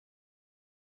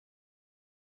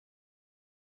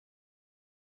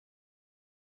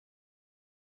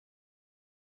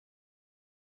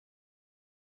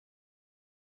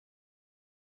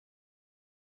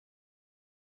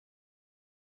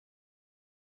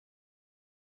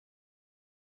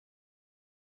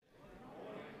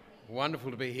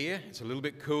Wonderful to be here. It's a little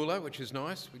bit cooler, which is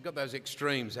nice. We've got those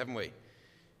extremes, haven't we?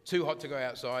 Too hot to go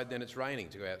outside, then it's raining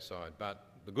to go outside. But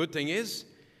the good thing is,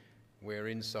 we're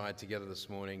inside together this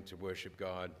morning to worship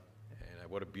God.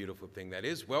 And what a beautiful thing that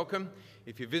is. Welcome.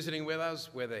 If you're visiting with us,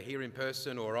 whether here in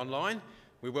person or online,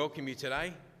 we welcome you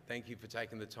today. Thank you for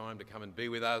taking the time to come and be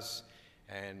with us.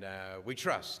 And we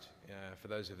trust, for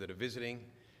those of you that are visiting,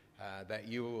 that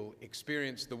you will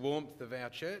experience the warmth of our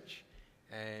church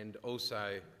and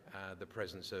also the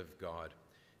presence of God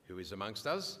who is amongst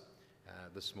us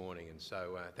this morning. And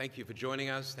so thank you for joining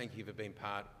us. Thank you for being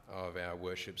part of our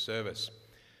worship service.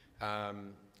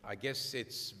 I guess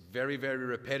it's very, very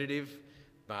repetitive,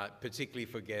 but particularly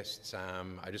for guests,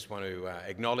 I just want to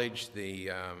acknowledge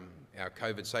our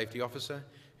COVID safety officer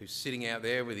who's sitting out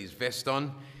there with his vest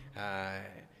on.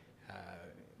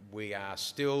 We are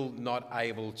still not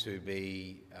able to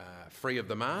be free of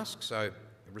the mask, so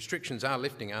restrictions are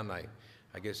lifting, aren't they?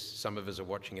 I guess some of us are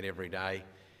watching it every day,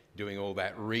 doing all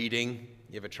that reading.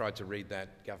 You ever tried to read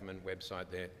that government website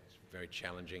there? It's very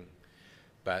challenging.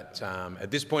 But at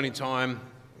this point in time,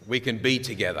 we can be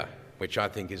together, which I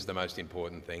think is the most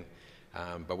important thing.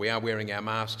 But we are wearing our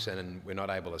masks and we're not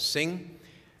able to sing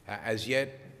as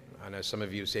yet. I know some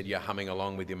of you said you're humming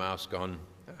along with your mask on.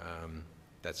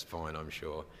 That's fine, I'm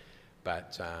sure.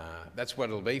 But that's what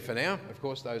it'll be for now. Of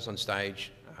course, those on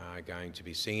stage are going to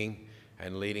be singing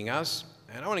and leading us.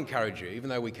 And I want to encourage you, even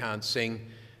though we can't sing,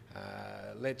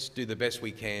 let's do the best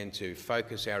we can to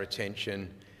focus our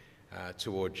attention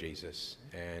toward Jesus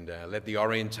and let the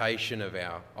orientation of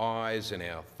our eyes and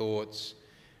our thoughts,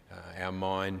 our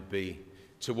mind be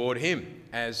toward him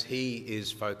as he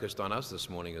is focused on us this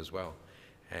morning as well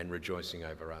and rejoicing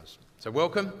over us. So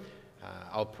welcome.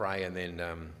 I'll pray and then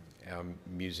our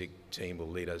music team will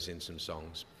lead us in some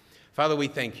songs. Father, we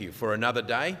thank you for another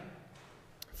day.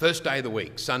 First day of the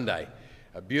week, Sunday,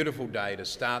 a beautiful day to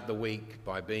start the week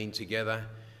by being together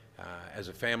as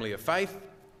a family of faith.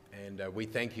 And we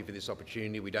thank you for this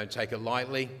opportunity. We don't take it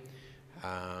lightly,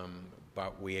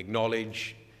 but we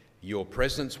acknowledge your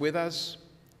presence with us.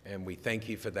 And we thank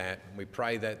you for that. We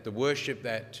pray that the worship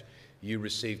that you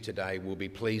receive today will be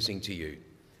pleasing to you.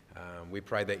 We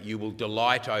pray that you will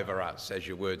delight over us, as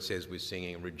your word says we're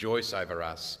singing, and rejoice over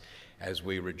us as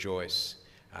we rejoice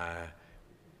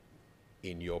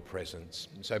in your presence.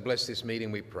 And so bless this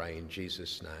meeting, we pray, in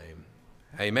Jesus' name.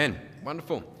 Amen.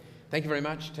 Wonderful. Thank you very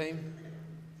much, team.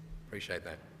 Appreciate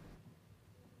that.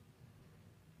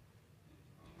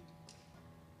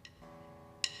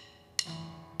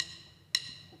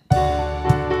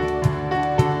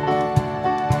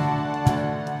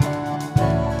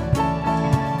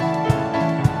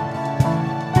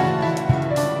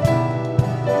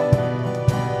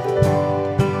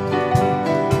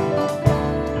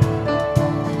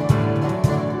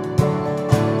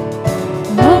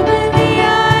 Open the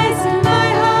eyes of my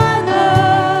heart,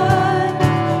 Lord.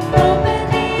 Open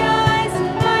the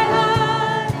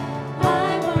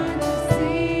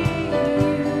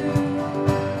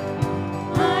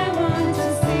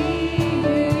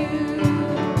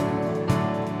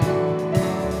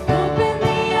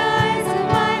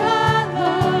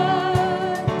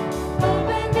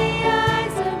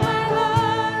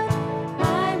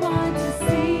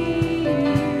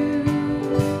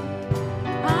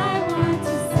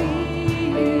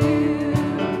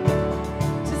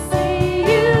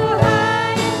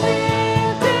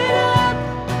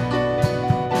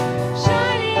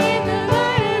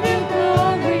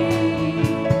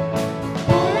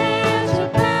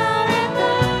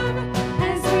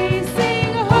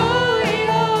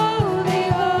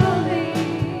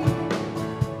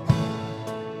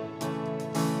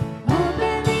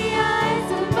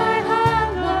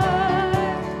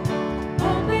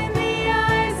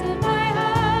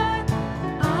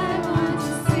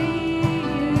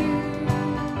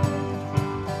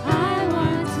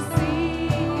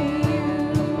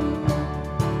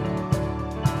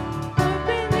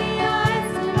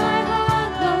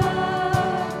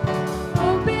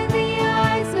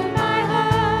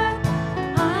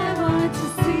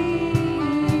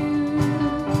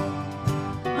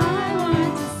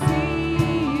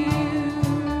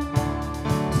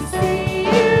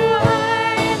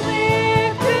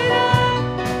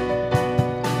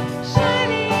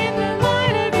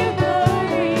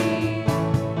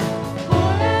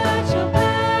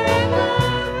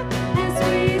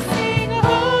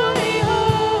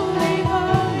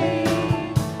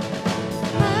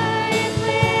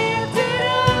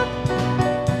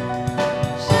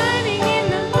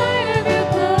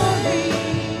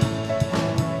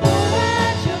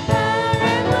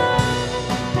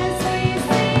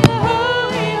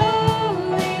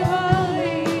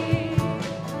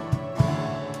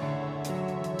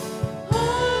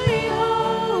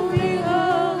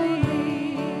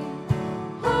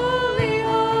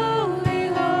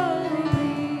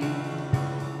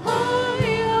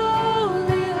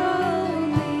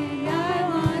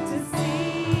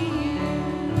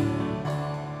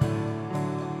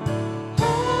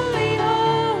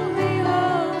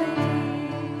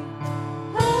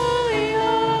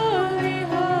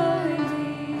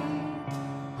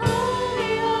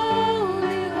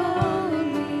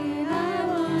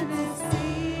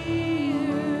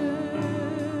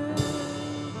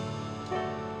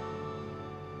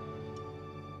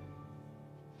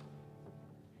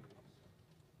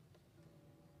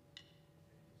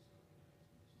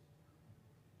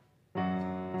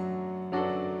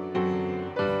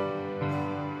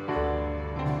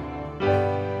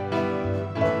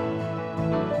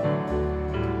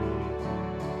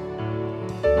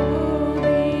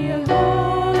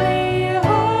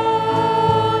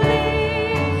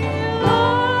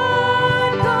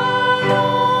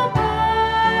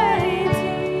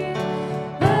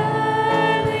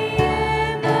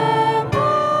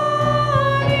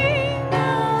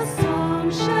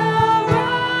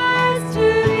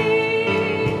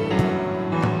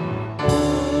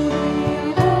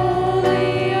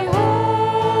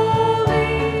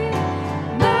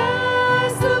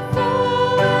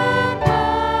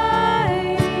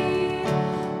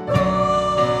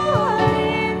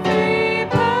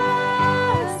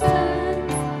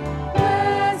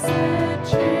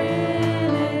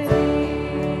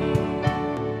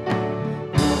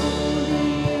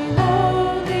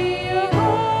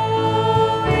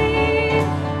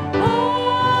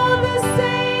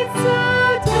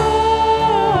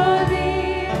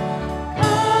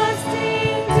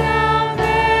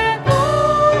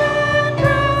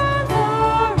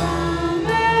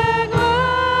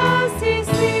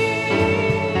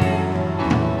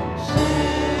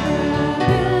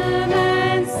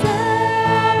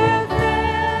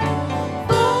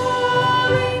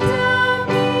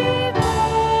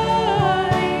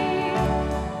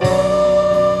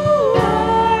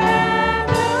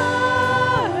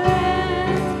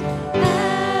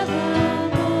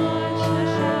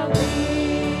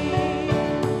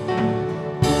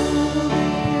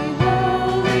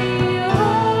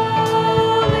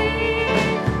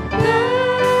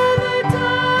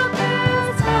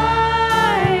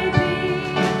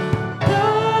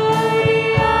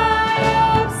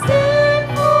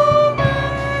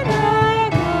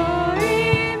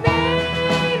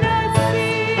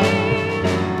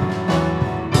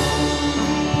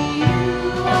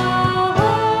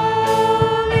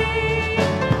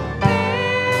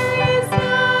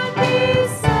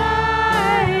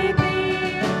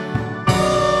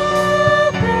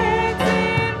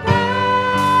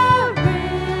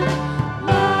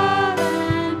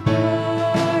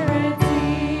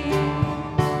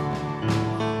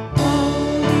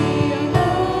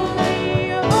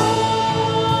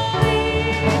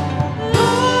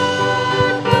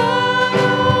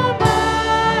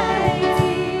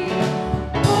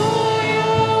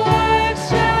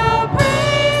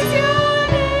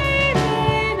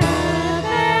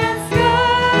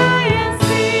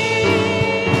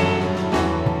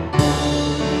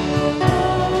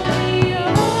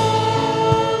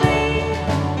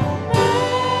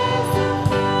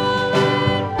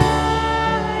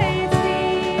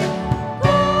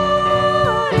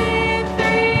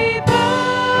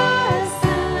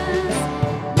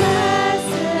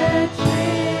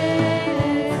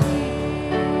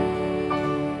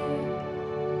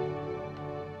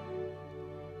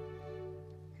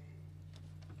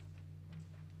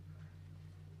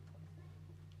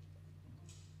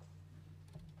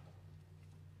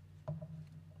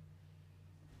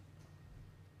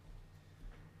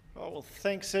Oh, well,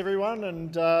 thanks everyone,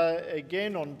 and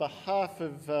again on behalf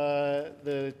of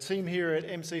the team here at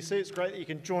MCC, it's great that you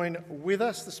can join with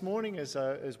us this morning as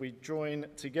we join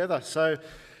together. So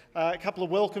a couple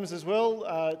of welcomes as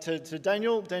well to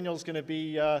Daniel. Daniel's going to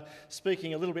be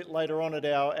speaking a little bit later on at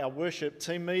our worship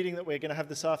team meeting that we're going to have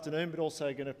this afternoon, but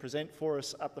also going to present for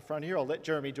us up the front here. I'll let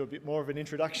Jeremy do a bit more of an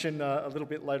introduction a little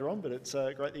bit later on, but it's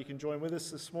great that you can join with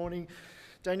us this morning,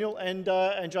 Daniel,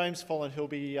 and James Follen, who'll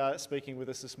be speaking with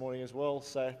us this morning as well.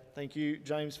 So thank you,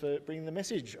 James, for bringing the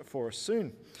message for us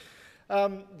soon.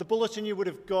 The bulletin you would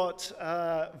have got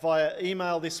via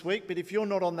email this week, but if you're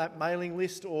not on that mailing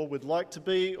list or would like to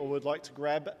be or would like to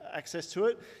grab access to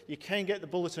it, you can get the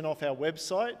bulletin off our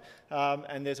website,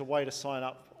 and there's a way to sign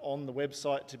up on the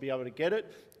website to be able to get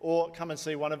it, or come and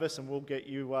see one of us and we'll get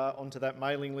you onto that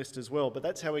mailing list as well. But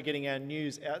that's how we're getting our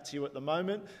news out to you at the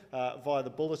moment, via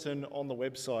the bulletin on the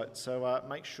website. So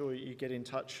make sure you get in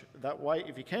touch that way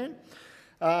if you can.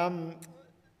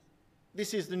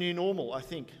 This is the new normal, I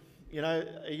think. You know,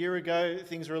 a year ago,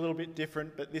 things were a little bit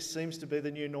different, but this seems to be the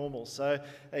new normal. So,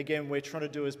 again, we're trying to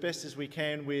do as best as we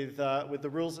can with the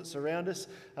rules that surround us.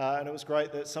 And it was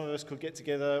great that some of us could get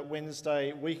together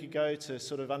Wednesday, a week ago, to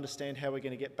sort of understand how we're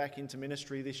going to get back into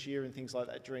ministry this year and things like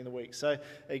that during the week. So,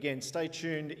 again, stay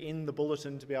tuned in the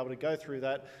bulletin to be able to go through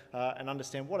that and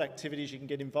understand what activities you can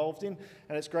get involved in.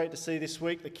 And it's great to see this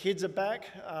week the kids are back.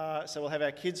 So we'll have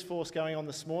our kids force going on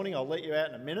this morning. I'll let you out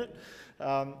in a minute.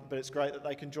 But it's great that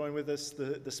they can join with us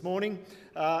this morning.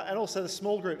 And also the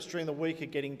small groups during the week are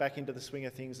getting back into the swing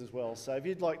of things as well. So if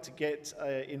you'd like to get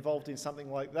involved in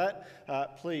something like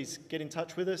that, please get in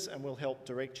touch with us and we'll help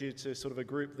direct you to sort of a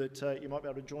group that you might be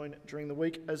able to join during the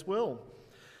week as well.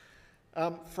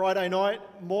 Friday night,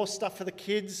 more stuff for the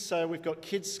kids. So we've got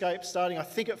Kidscape starting, I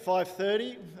think, at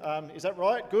 5:30. Is that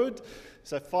right? Good.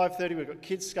 So 5:30 we've got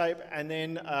Kidscape, and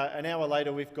then an hour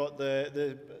later we've got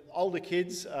the older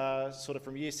kids, sort of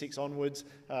from year 6 onwards.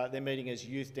 They're meeting as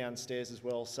youth downstairs as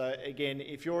well. So again,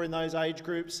 if you're in those age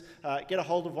groups, get a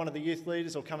hold of one of the youth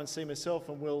leaders or come and see myself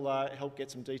and we'll help get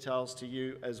some details to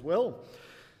you as well.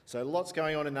 So lots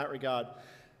going on in that regard.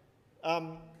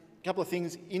 A couple of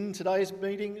things in today's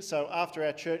meeting. So after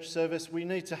our church service, we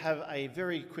need to have a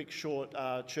very quick, short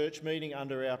church meeting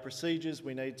under our procedures.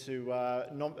 We need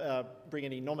to bring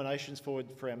any nominations forward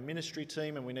for our ministry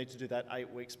team, and we need to do that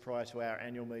 8 weeks prior to our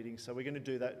annual meeting. So we're going to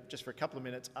do that just for a couple of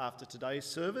minutes after today's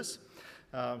service.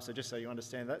 So just so you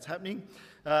understand that's happening.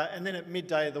 And then at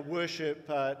midday, the worship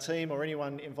team or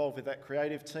anyone involved with that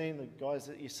creative team, the guys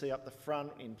that you see up the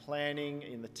front in planning,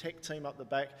 in the tech team up the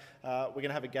back, we're going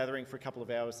to have a gathering for a couple of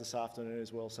hours this afternoon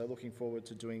as well. So looking forward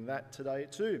to doing that today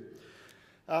too.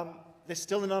 There's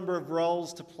still a number of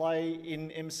roles to play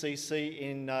in MCC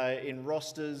in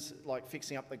rosters, like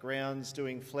fixing up the grounds,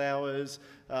 doing flowers.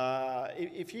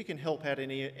 If you can help out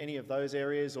any of those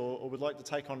areas or would like to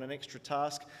take on an extra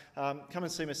task, come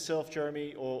and see myself,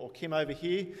 Jeremy, or Kim over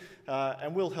here,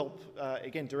 and we'll help,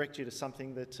 again, direct you to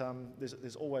something that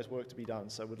there's always work to be done.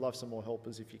 So we'd love some more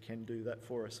helpers if you can do that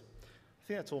for us. I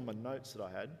think that's all my notes that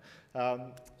I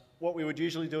had. What we would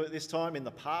usually do at this time in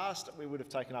the past, we would have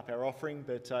taken up our offering,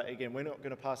 but again, we're not going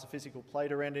to pass a physical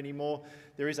plate around anymore.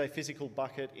 There is a physical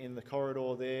bucket in the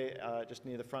corridor there, just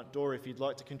near the front door, if you'd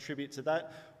like to contribute to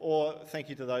that, or thank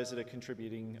you to those that are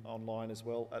contributing online as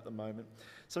well at the moment.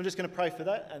 So I'm just going to pray for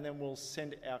that, and then we'll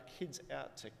send our kids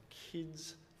out to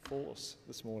Kids Force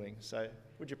this morning. So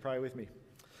would you pray with me?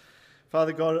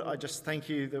 Father God, I just thank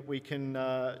you that we can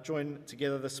join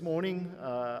together this morning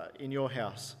in your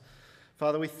house.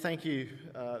 Father, we thank you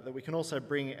that we can also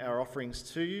bring our offerings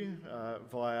to you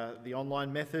via the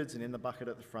online methods and in the bucket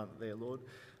at the front there, Lord.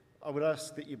 I would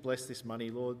ask that you bless this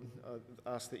money, Lord.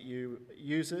 I ask that you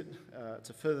use it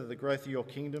to further the growth of your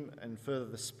kingdom and further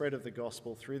the spread of the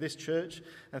gospel through this church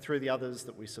and through the others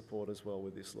that we support as well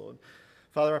with this, Lord.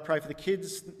 Father, I pray for the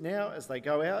kids now as they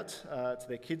go out to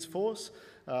their kids' force,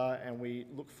 and we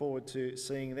look forward to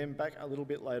seeing them back a little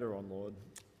bit later on, Lord.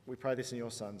 We pray this in your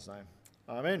Son's name.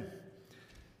 Amen.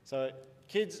 So,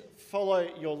 kids, follow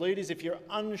your leaders. If you're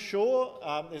unsure,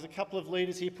 there's a couple of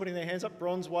leaders here putting their hands up,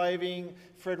 bronze waving,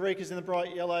 Frederica's in the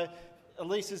bright yellow,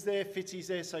 Elisa's there, Fitzy's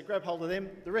there, so grab hold of them.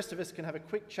 The rest of us can have a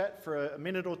quick chat for a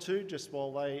minute or two just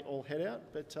while they all head out,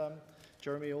 but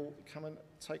Jeremy will come and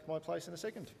take my place in a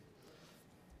second.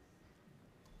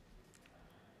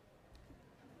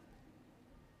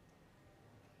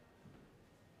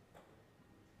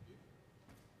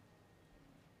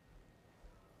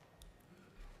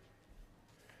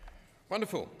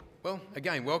 Wonderful. Well,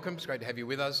 again, welcome. It's great to have you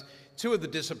with us. 2 of the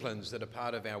disciplines that are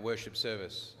part of our worship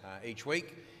service each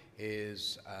week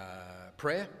is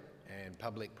prayer and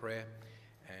public prayer,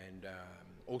 and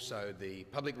also the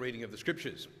public reading of the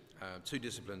Scriptures, two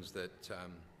disciplines that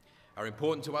are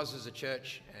important to us as a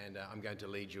church, and I'm going to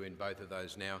lead you in both of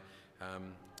those now.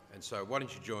 And so why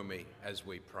don't you join me as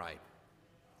we pray.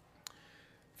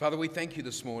 Father, we thank you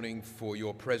this morning for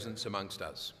your presence amongst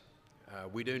us.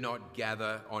 We do not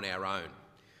gather on our own.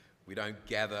 We don't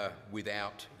gather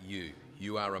without you.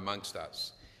 You are amongst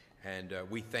us, and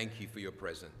we thank you for your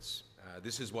presence.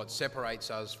 This is what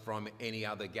separates us from any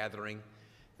other gathering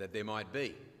that there might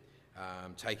be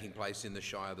taking place in the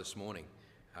Shire this morning.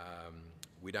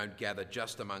 We don't gather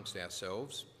just amongst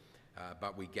ourselves,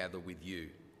 but we gather with you.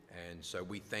 And so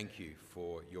we thank you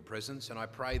for your presence, and I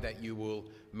pray that you will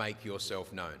make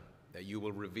yourself known, that you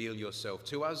will reveal yourself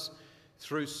to us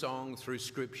through song, through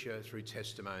scripture, through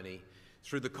testimony,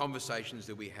 through the conversations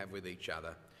that we have with each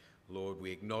other. Lord,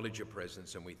 we acknowledge your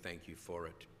presence and we thank you for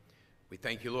it. We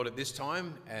thank you, Lord, at this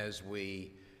time as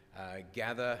we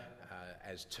gather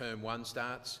as term 1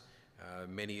 starts.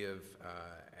 Many of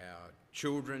our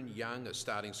children, young, are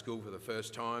starting school for the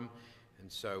first time,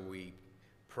 and so we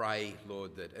pray,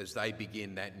 Lord, that as they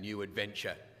begin that new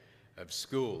adventure of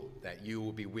school, that you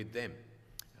will be with them.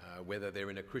 Whether they're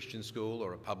in a Christian school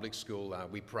or a public school,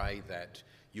 we pray that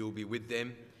you will be with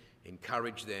them,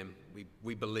 encourage them.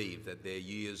 We believe that their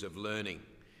years of learning,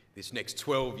 this next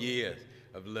 12 years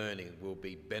of learning, will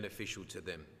be beneficial to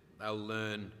them. They'll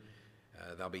learn,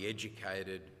 they'll be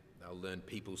educated, they'll learn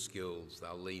people skills,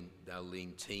 they'll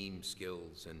learn team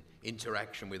skills and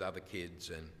interaction with other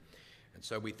kids. And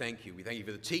so we thank you. We thank you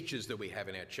for the teachers that we have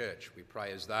in our church. We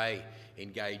pray as they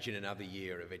engage in another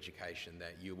year of education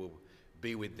that you will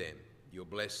be with them. Your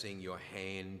blessing, your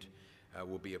hand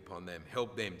will be upon them.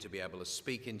 Help them to be able to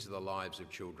speak into the lives of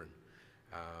children,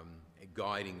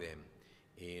 guiding them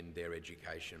in their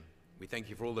education. We thank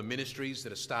you for all the ministries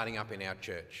that are starting up in our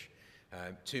church.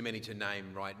 Too many to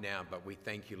name right now, but we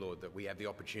thank you, Lord, that we have the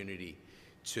opportunity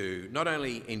to not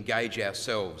only engage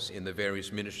ourselves in the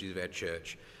various ministries of our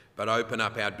church, but open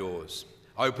up our doors,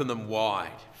 open them wide,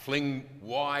 fling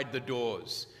wide the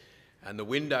doors and the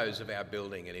windows of our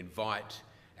building and invite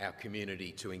our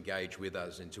community to engage with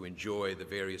us and to enjoy the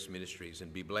various ministries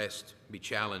and be blessed, be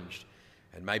challenged,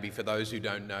 and maybe for those who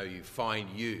don't know you, find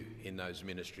you in those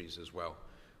ministries as well,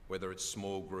 whether it's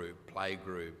small group, play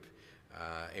group,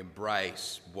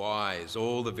 Embrace, Wise,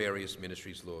 all the various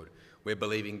ministries, Lord. We're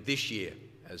believing this year,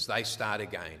 as they start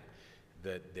again,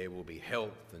 that there will be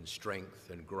health and strength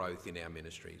and growth in our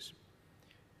ministries.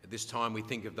 At this time, we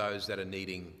think of those that are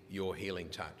needing your healing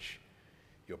touch,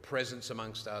 your presence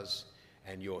amongst us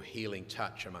and your healing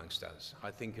touch amongst us. I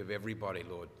think of everybody,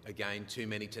 Lord. Again, too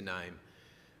many to name.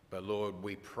 But Lord,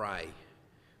 we pray,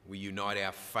 we unite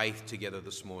our faith together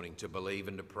this morning to believe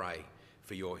and to pray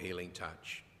for your healing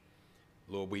touch.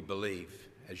 Lord, we believe,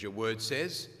 as your word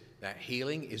says, that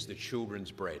healing is the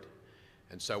children's bread.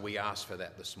 And so we ask for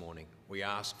that this morning. We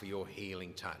ask for your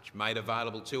healing touch, made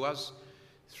available to us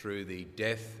through the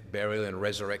death, burial and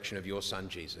resurrection of your Son,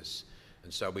 Jesus.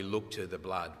 And so we look to the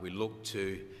blood. We look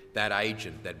to that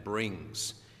agent that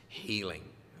brings healing.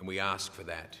 And we ask for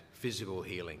that, physical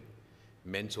healing,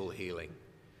 mental healing,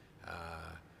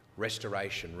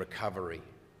 restoration, recovery.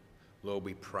 Lord,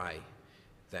 we pray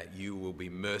that you will be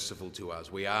merciful to us.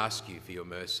 We ask you for your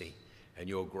mercy and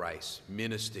your grace.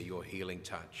 Minister your healing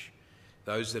touch.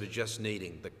 Those that are just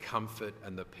needing the comfort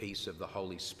and the peace of the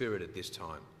Holy Spirit at this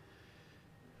time.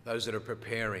 Those that are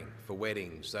preparing for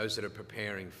weddings, those that are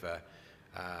preparing for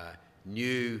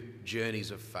new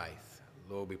journeys of faith.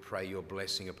 Lord, we pray your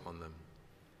blessing upon them.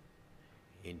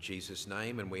 In Jesus'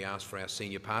 name, and we ask for our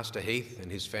senior pastor, Heath,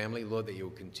 and his family, Lord, that you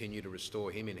will continue to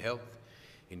restore him in health,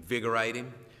 invigorate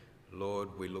him. Lord,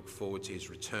 we look forward to his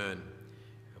return,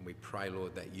 and we pray,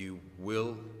 Lord, that you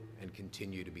will and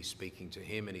continue to be speaking to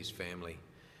him and his family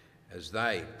as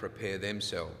they prepare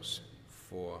themselves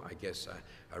for, I guess,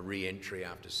 a re-entry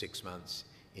after 6 months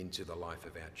into the life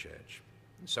of our church.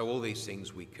 And so all these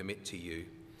things we commit to you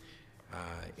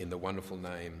in the wonderful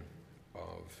name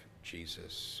of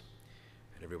Jesus.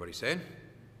 And everybody said,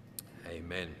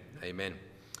 amen, amen.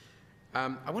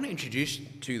 I want to introduce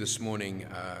to you this morning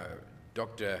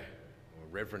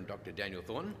Reverend Dr. Daniel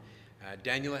Thornton.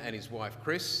 Daniel and his wife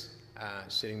Chris,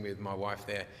 sitting with my wife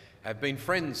there, have been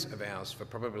friends of ours for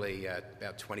probably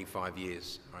about 25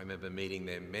 years. I remember meeting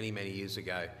them many, many years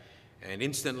ago, and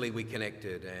instantly we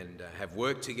connected and have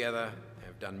worked together,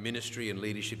 have done ministry and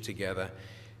leadership together.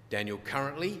 Daniel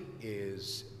currently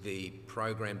is the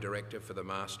program director for the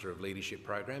Master of Leadership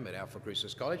program at Alpha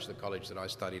Crucis College, the college that I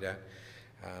studied at.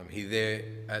 He there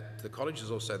at the college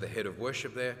is also the head of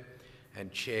worship there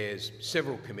and chairs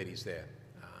several committees there.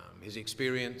 His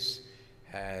experience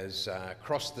has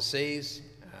crossed the seas.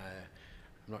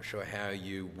 I'm I'm not sure how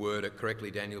you word it correctly,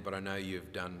 Daniel, but I know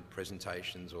you've done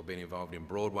presentations or been involved in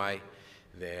Broadway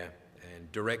there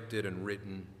and directed and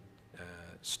written,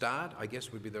 starred, I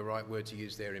guess would be the right word to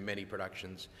use there, in many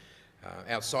productions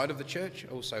outside of the church,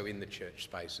 also in the church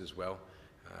space as well.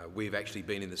 We've actually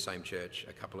been in the same church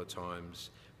a couple of times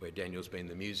where Daniel's been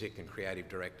the music and creative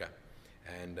director.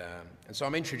 And so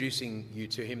I'm introducing you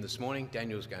to him this morning.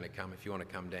 Daniel's going to come, if you want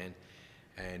to come, Dan,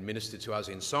 and minister to us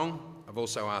in song. I've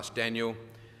also asked Daniel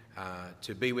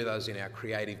to be with us in our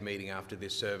creative meeting after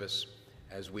this service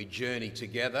as we journey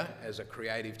together as a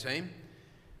creative team.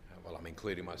 Well, I'm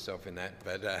including myself in that,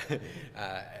 but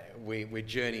we're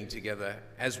journeying together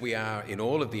as we are in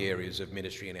all of the areas of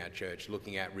ministry in our church,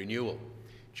 looking at renewal,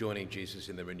 joining Jesus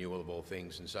in the renewal of all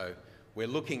things. And so we're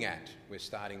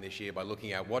starting this year by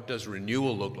looking at what does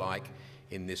renewal look like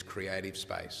in this creative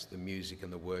space, the music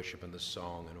and the worship and the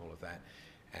song and all of that.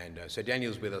 And so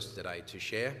Daniel's with us today to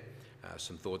share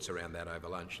some thoughts around that over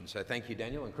lunch. And so thank you,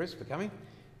 Daniel and Chris, for coming.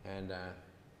 And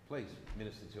please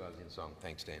minister to us in song.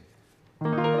 Thanks, Dan.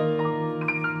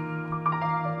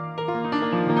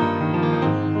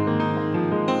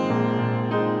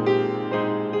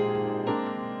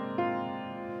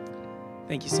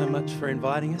 Thank you so much for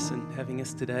inviting us and having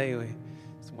us today.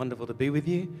 It's wonderful to be with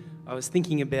you. I was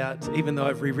thinking about, even though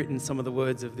I've rewritten some of the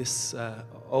words of this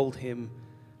old hymn,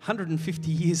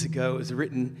 150 years ago it was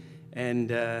written,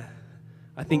 and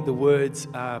I think the words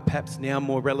are perhaps now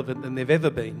more relevant than they've ever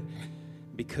been,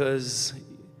 because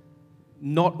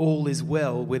not all is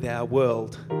well with our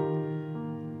world,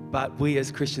 but we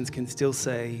as Christians can still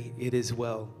say it is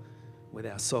well with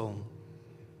our soul.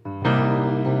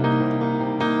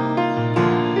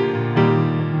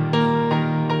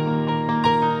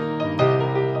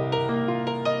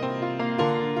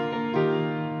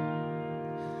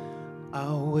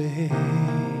 I'll wait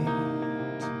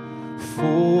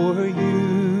for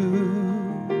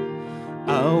you,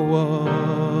 I'll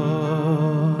watch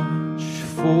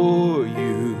for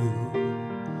you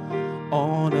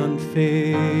on unfailing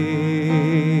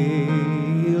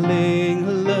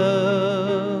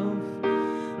love,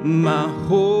 my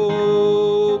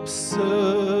hope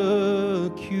secure,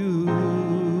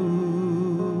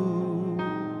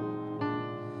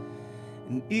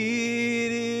 and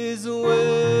it is well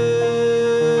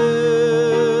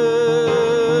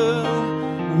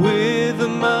with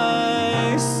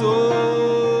my soul.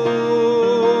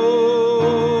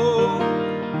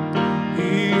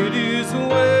 It is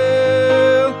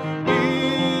well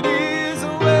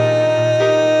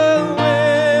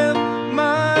with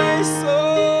my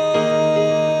soul.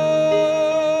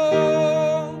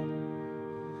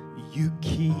 You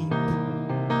keep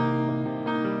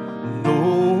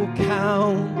no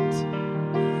count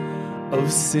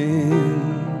of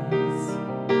sins,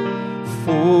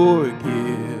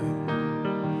 forgive,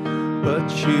 but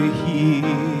you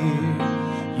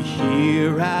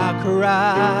hear our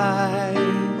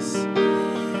cries,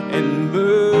 and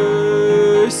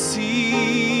mercy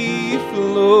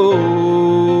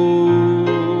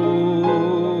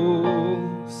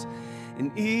flows,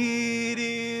 and it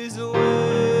is well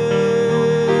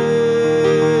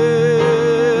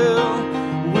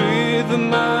with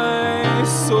my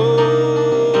soul.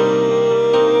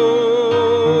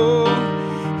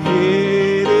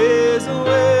 It is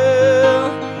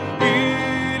well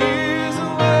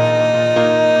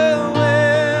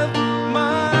with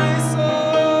my soul.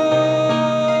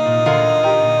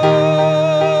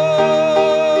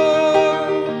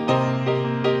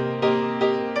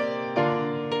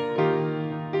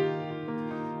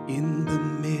 In the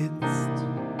midst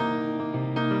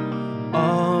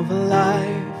of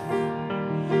life,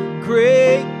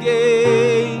 great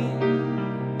gain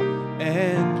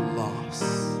and loss,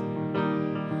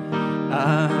 I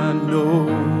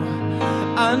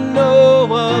know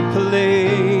a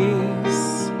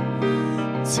place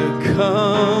to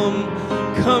come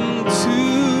to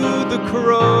the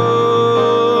cross,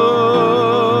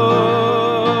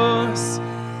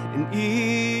 and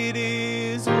it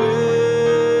is well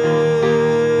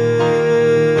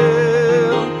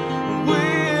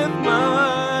with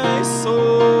my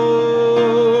soul.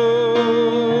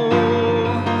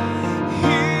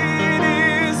 It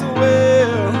is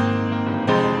well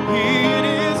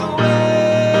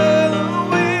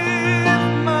with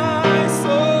my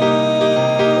soul.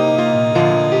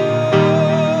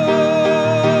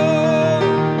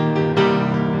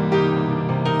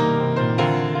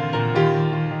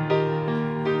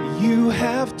 You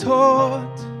have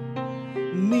taught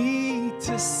me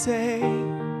to say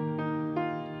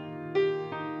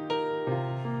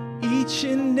each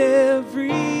and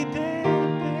every day,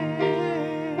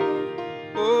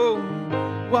 oh,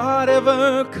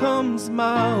 whatever comes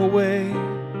my way,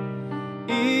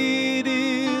 it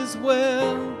is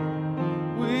well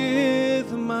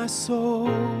with my soul.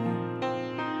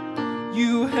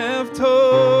 You have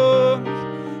taught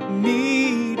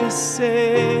me to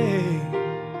say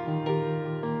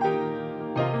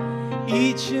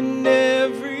each and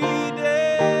every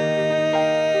day,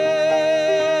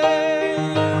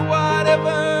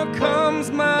 whatever comes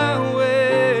my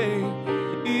way,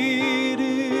 it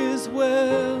is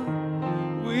well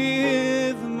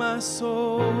with my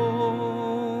soul.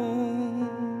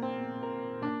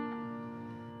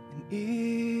 And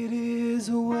it is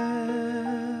well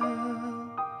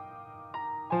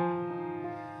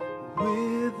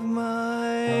with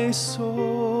my soul.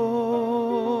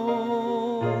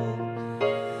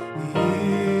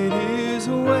 It is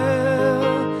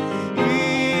well,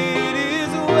 it is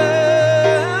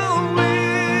well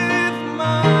with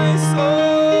my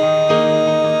soul,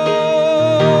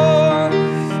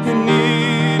 and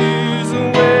it is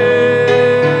well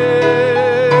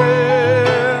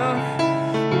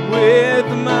with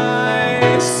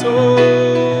my soul.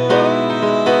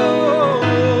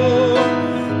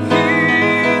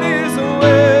 It is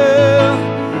well,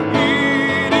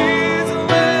 it is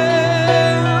well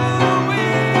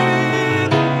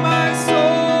with my soul.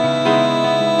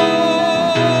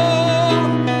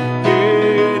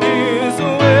 It is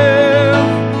well, it is well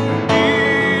with my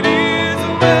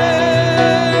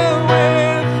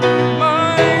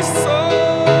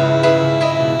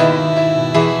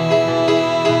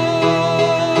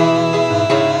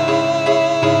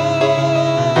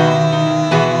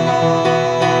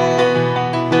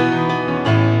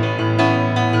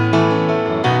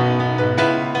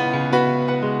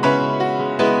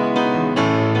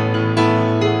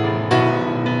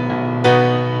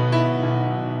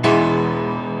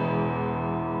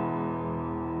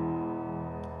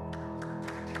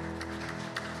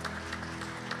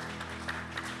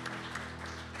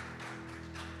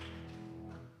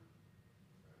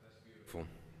Beautiful.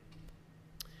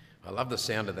 I love the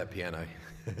sound of that piano.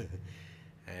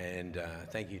 And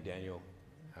thank you, Daniel.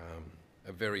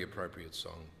 A very appropriate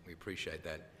song. We appreciate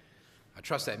that. I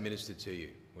trust that ministered to you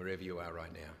wherever you are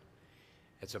right now.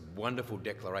 It's a wonderful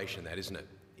declaration, that, isn't it?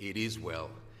 It is well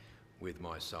with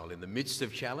my soul. In the midst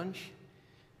of challenge,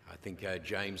 I think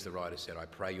James, the writer, said, I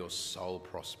pray your soul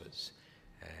prospers.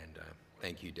 And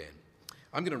thank you, Dan.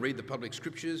 I'm going to read the public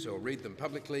scriptures, or read them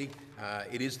publicly.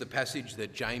 It is the passage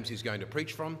that James is going to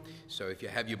preach from. So if you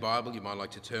have your Bible, you might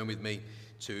like to turn with me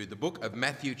to the book of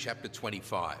Matthew chapter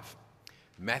 25.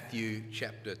 Matthew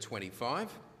chapter 25,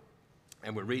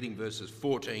 and we're reading verses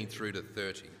 14 through to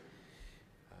 30.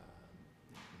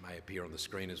 May appear on the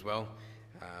screen as well.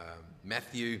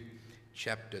 Matthew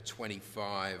chapter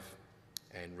 25,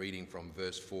 and reading from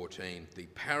verse 14. The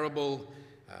parable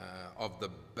of the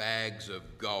bags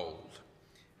of gold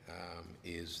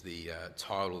is the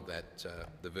title that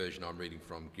the version I'm reading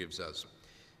from gives us.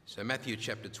 So Matthew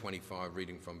chapter 25,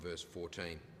 reading from verse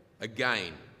 14.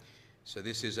 Again, so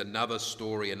this is another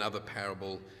story, another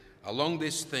parable along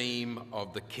this theme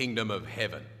of the kingdom of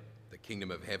heaven. The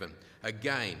kingdom of heaven.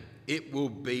 Again, it will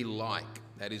be like,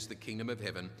 that is the kingdom of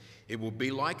heaven, it will be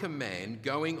like a man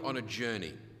going on a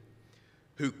journey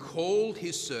who called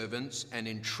his servants and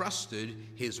entrusted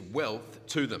his wealth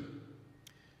to them.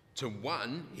 To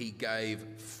one he gave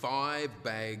 5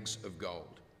 bags of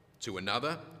gold, to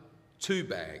another 2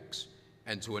 bags,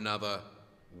 and to another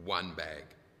 1 bag,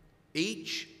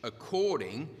 each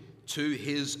according to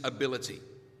his ability.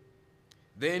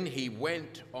 Then he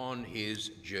went on his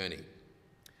journey.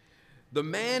 The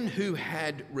man who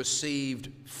had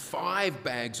received 5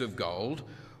 bags of gold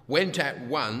went at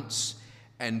once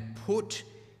and put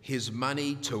his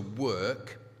money to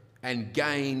work and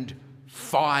gained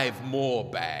 5 more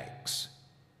bags.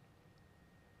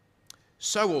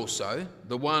 So also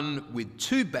the one with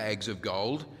 2 bags of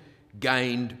gold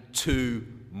gained 2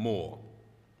 more.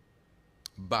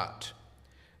 But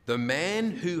the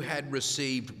man who had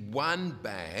received 1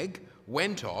 bag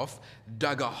went off,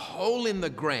 dug a hole in the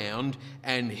ground,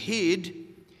 and hid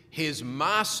his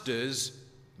master's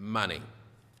money.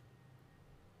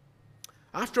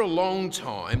 After a long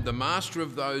time, the master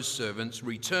of those servants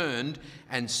returned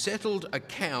and settled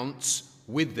accounts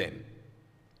with them.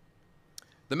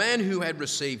 The man who had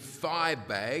received 5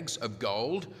 bags of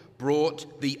gold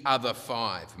brought the other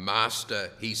 5.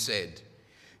 Master, he said,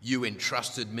 you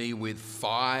entrusted me with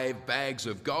 5 bags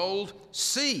of gold.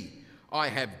 See, I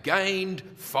have gained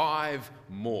 5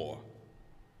 more.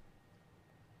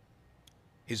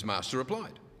 His master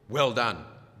replied, well done,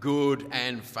 good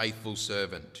and faithful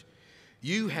servant.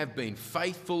 You have been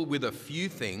faithful with a few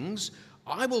things.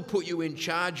 I will put you in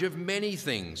charge of many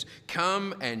things.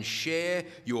 Come and share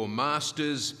your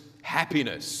master's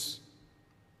happiness."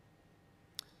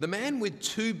 The man with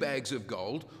 2 bags of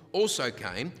gold also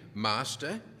came.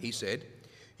 "Master," he said,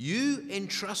 "you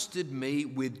entrusted me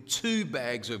with 2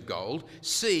 bags of gold.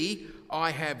 See,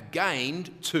 I have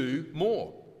gained 2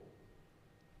 more."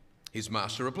 His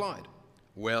master replied,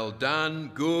 "Well done,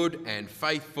 good and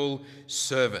faithful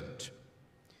servant.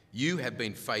 You have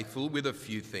been faithful with a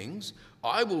few things.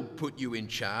 I will put you in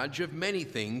charge of many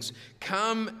things.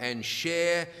 Come and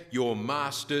share your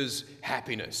master's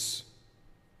happiness."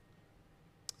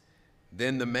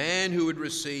 Then the man who had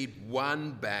received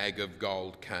 1 bag of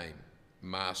gold came.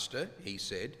 "Master," he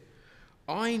said,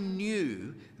 "I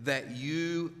knew that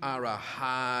you are a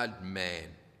hard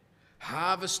man,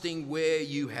 harvesting where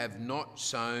you have not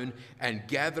sown and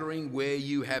gathering where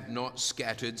you have not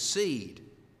scattered seed.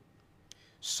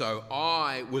 So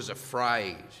I was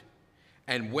afraid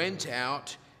and went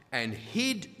out and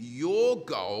hid your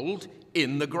gold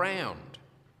in the ground.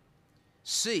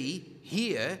 See,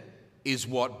 here is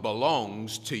what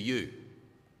belongs to you."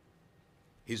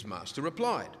 His master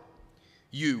replied,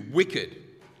 "You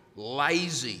wicked,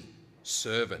 lazy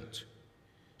servant.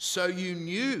 So you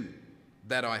knew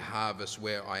that I harvest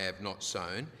where I have not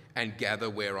sown and gather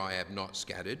where I have not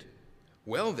scattered.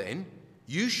 Well then,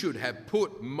 you should have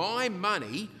put my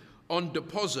money on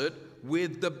deposit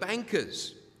with the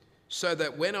bankers, so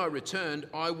that when I returned,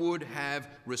 I would have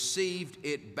received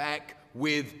it back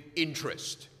with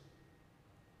interest.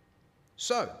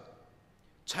 So,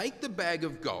 take the bag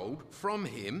of gold from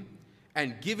him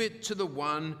and give it to the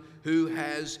one who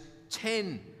has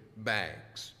 10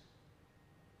 bags.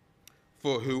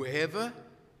 For whoever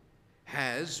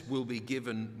has will be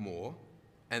given more,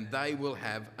 and they will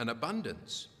have an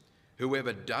abundance.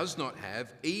 Whoever does not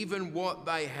have, even what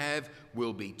they have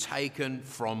will be taken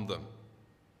from them.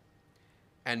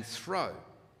 And throw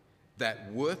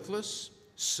that worthless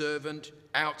servant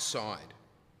outside,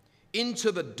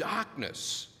 into the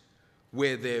darkness,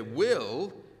 where there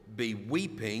will be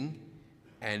weeping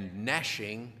and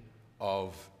gnashing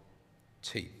of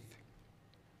teeth."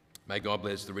 May God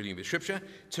bless the reading of the Scripture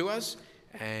to us,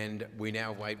 and we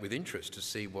now wait with interest to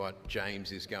see what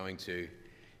James is going to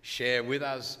share with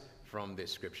us from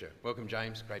this Scripture. Welcome,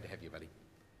 James. Great to have you, buddy.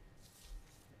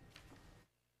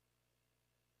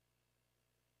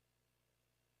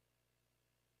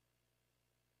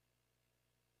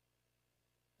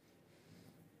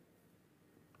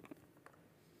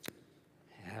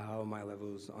 How are my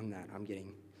levels on that? I'm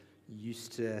getting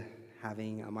used to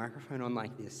having a microphone on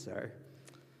like this, so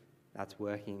that's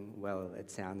working well, it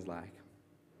sounds like.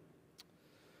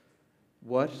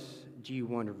 What do you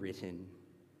want written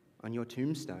on your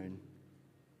tombstone?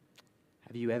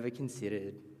 Have you ever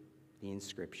considered the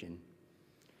inscription?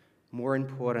 More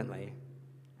importantly,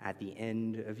 at the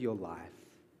end of your life,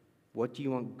 what do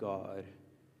you want God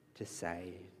to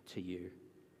say to you?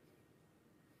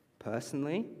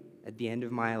 Personally, at the end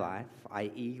of my life,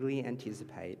 I eagerly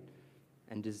anticipate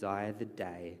and desire the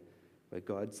day where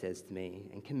God says to me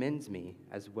and commends me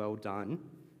as well done,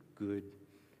 good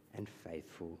and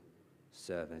faithful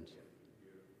servant.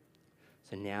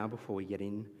 So now, before we get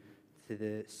into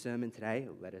the sermon today,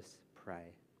 let us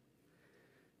pray.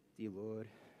 Dear Lord,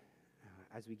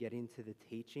 as we get into the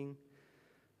teaching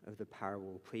of the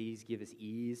parable, please give us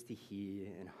ears to hear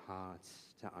and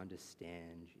hearts to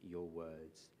understand your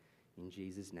words. In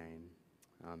Jesus' name,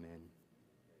 amen.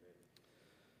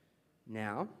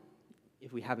 Now,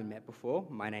 if we haven't met before,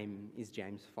 my name is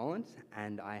James Folland,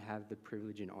 and I have the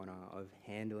privilege and honour of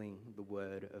handling the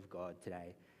Word of God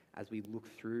today as we look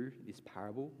through this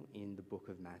parable in the book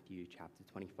of Matthew, chapter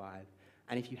 25.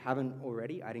 And if you haven't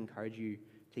already, I'd encourage you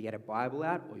to get a Bible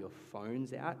out or your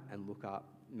phones out and look up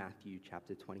Matthew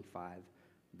chapter 25,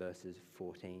 verses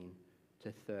 14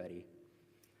 to 30.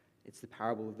 It's the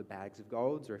parable of the bags of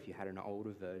golds, or if you had an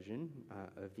older version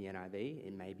of the NIV,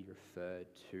 it may be referred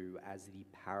to as the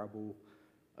parable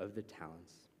of the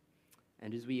talents.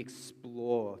 And as we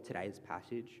explore today's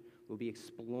passage, we'll be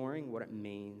exploring what it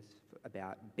means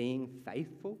about being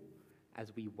faithful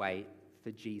as we wait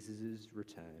for Jesus'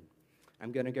 return.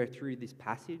 I'm going to go through this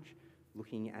passage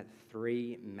looking at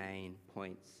 3 main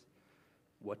points.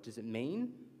 What does it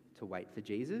mean to wait for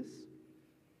Jesus?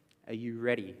 Are you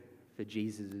ready for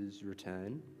Jesus'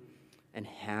 return? And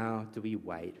how do we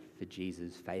wait for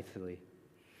Jesus faithfully?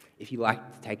 If you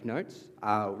like to take notes,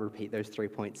 I'll repeat those 3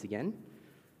 points again.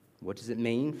 What does it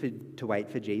mean to wait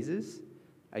for Jesus?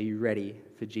 Are you ready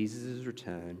for Jesus'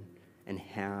 return? And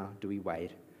how do we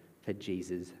wait for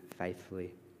Jesus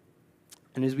faithfully?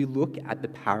 And as we look at the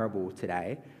parable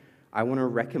today, I want to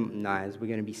recognize we're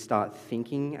going to start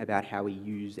thinking about how we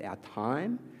use our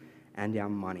time and our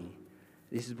money.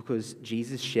 This is because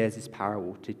Jesus shares this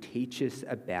parable to teach us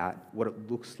about what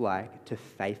it looks like to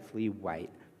faithfully wait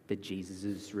for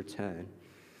Jesus' return.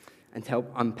 And to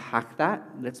help unpack that,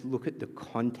 let's look at the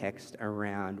context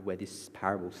around where this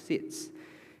parable sits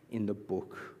in the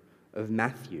book of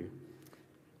Matthew.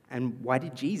 And why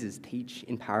did Jesus teach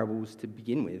in parables to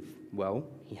begin with? Well,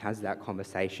 he has that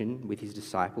conversation with his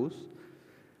disciples,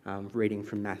 reading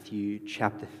from Matthew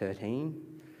chapter 13,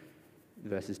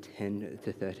 verses 10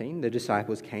 to 13. The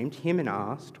disciples came to him and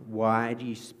asked, "Why do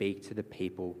you speak to the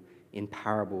people in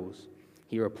parables?"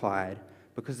 He replied,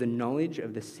 "Because the knowledge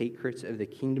of the secrets of the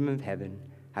kingdom of heaven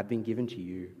have been given to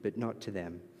you, but not to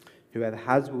them. Whoever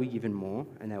has will be given more,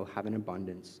 and they will have an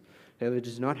abundance. Whoever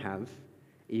does not have,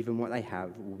 even what they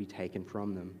have will be taken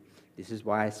from them. This is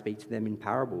why I speak to them in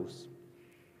parables."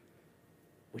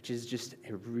 Which is just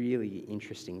a really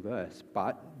interesting verse.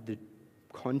 But the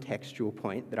contextual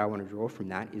point that I want to draw from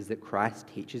that is that Christ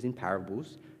teaches in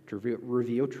parables to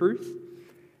reveal truth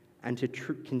and to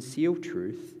conceal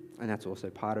truth. And that's also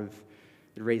part of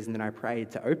the reason that I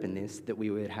prayed to open this, that we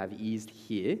would have ears to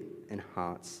hear and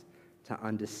hearts to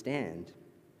understand.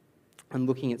 And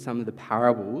looking at some of the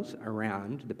parables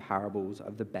around the parables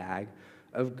of the bag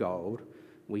of gold,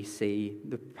 we see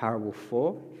the parable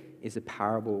 4 is a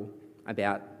parable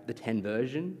about the 10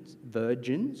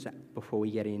 virgins before we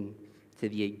get into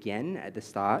the again at the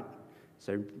start.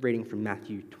 So reading from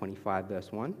Matthew 25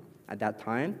 verse 1, "At that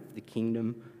time the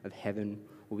kingdom of heaven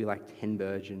will be like 10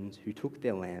 virgins who took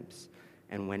their lamps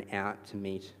and went out to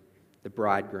meet the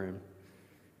bridegroom."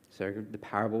 So the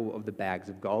parable of the bags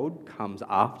of gold comes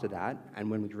after that, and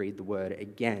when we read the word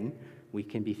again, we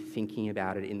can be thinking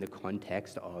about it in the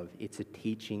context of it's a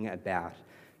teaching about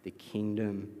the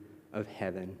kingdom of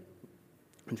heaven.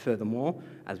 And furthermore,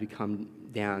 as we come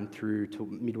down through to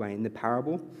midway in the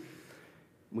parable,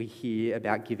 we hear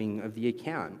about giving of the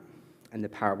account. And the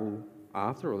parable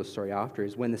after, or the story after,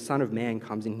 is when the Son of Man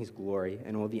comes in his glory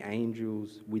and all the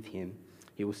angels with him,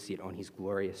 he will sit on his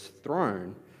glorious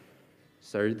throne.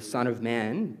 So the Son of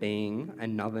Man being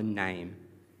another name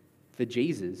for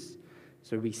Jesus.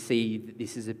 So we see that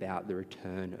this is about the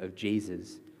return of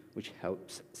Jesus, which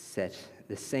helps set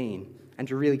the scene. And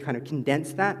to really kind of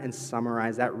condense that and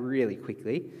summarize that really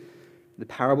quickly, the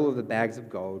parable of the bags of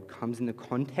gold comes in the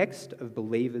context of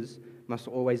believers must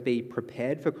always be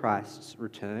prepared for Christ's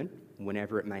return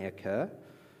whenever it may occur.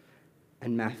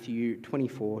 And Matthew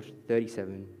 24,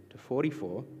 37 to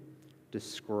 44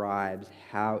 describes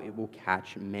how it will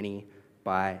catch many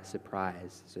by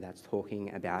surprise. So that's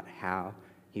talking about how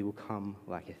he will come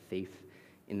like a thief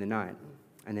in the night.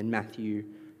 And then Matthew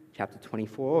chapter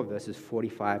 24, verses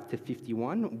 45 to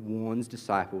 51, warns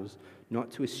disciples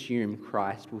not to assume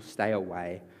Christ will stay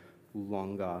away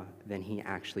longer than he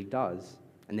actually does.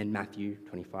 And then Matthew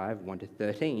 25, 1 to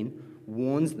 13,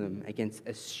 warns them against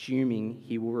assuming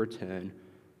he will return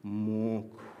more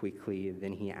quickly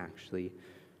than he actually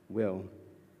will.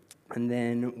 And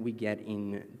then we get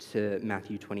into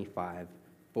Matthew 25,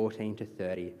 14 to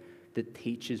 30, that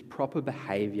teaches proper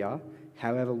behaviour,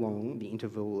 however long the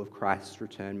interval of Christ's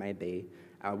return may be,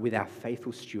 with our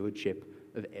faithful stewardship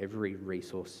of every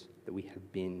resource that we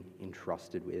have been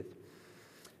entrusted with.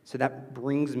 So that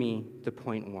brings me to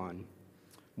point 1.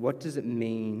 What does it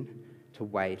mean to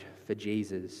wait for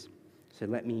Jesus? So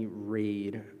let me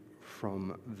read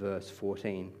from verse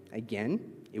 14.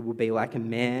 Again, it will be like a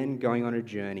man going on a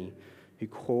journey who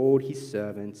called his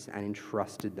servants and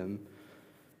entrusted them.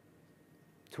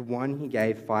 To one he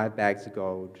gave 5 bags of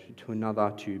gold, to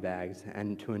another 2 bags,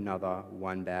 and to another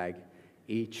 1 bag,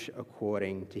 each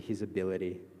according to his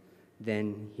ability.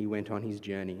 Then he went on his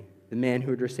journey. The man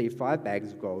who had received 5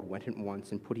 bags of gold went at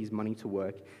once and put his money to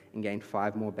work and gained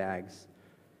 5 more bags.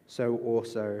 So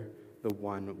also the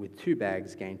one with 2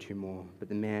 bags gained 2 more. But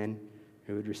the man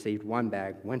who had received 1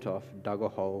 bag went off, dug a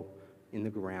hole in the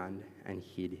ground, and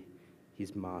hid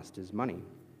his master's money.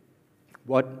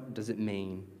 What does it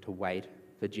mean to wait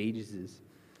for Jesus?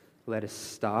 Let us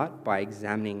start by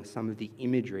examining some of the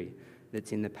imagery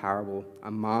that's in the parable.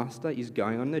 A master is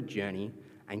going on the journey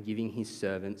and giving his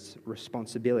servants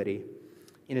responsibility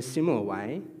in a similar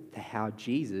way to how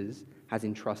Jesus has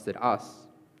entrusted us,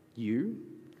 you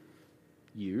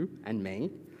and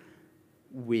me,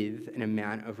 with an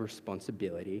amount of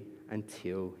responsibility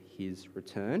until his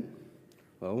return.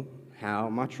 Well, how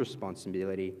much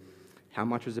responsibility? How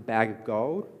much was a bag of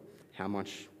gold? How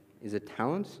much is a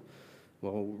talent?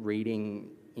 Well,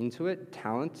 reading into it,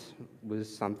 talent was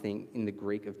something in the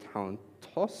Greek of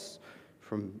talentos,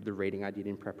 from the reading I did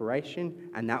in preparation,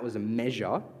 and that was a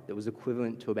measure that was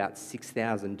equivalent to about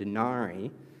 6,000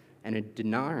 denarii, and a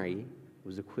denarii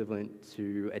was equivalent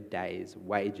to a day's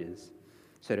wages.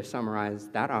 So to summarize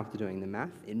that after doing the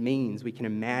math, it means we can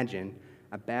imagine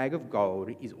a bag of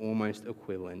gold is almost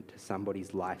equivalent to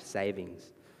somebody's life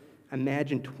savings.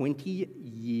 Imagine 20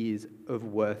 years of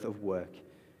worth of work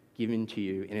given to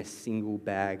you in a single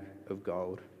bag of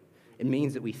gold. It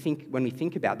means that when we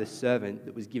think about the servant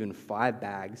that was given 5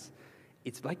 bags,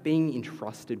 it's like being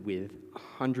entrusted with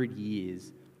 100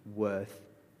 years worth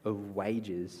of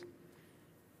wages.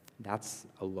 That's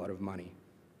a lot of money.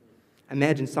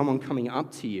 Imagine someone coming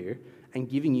up to you and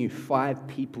giving you 5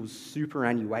 people's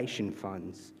superannuation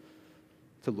funds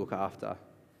to look after.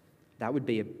 That would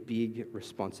be a big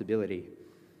responsibility.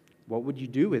 What would you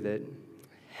do with it?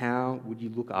 How would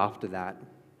you look after that?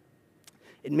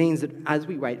 It means that as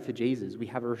we wait for Jesus, we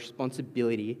have a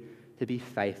responsibility to be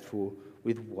faithful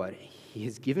with what he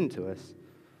has given to us.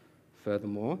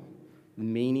 Furthermore, the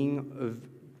meaning of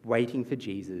waiting for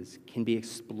Jesus can be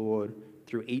explored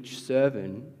through each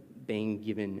servant being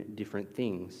given different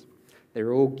things.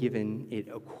 They're all given it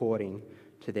according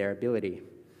to their ability.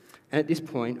 And at this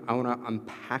point, I want to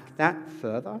unpack that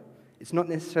further. It's not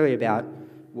necessarily about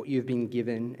what you've been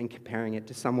given and comparing it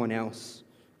to someone else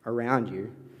around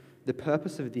you. The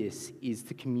purpose of this is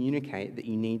to communicate that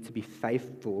you need to be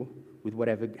faithful with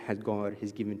whatever God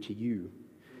has given to you.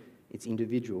 It's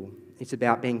individual. It's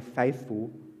about being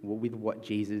faithful with what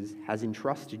Jesus has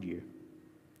entrusted you.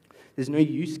 There's no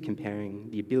use comparing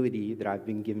the ability that I've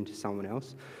been given to someone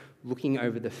else, looking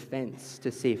over the fence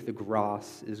to see if the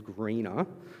grass is greener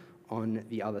on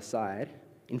the other side.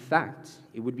 In fact,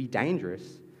 it would be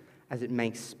dangerous, as it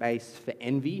makes space for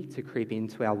envy to creep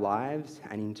into our lives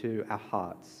and into our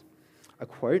hearts. A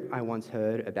quote I once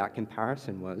heard about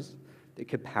comparison was that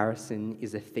comparison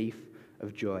is a thief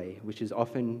of joy, which is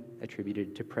often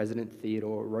attributed to President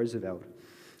Theodore Roosevelt.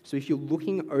 So if you're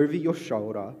looking over your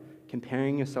shoulder,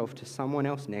 comparing yourself to someone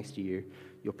else next to you,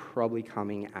 you're probably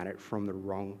coming at it from the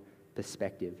wrong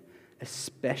perspective,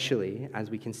 especially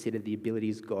as we consider the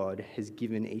abilities God has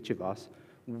given each of us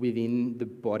within the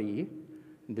body,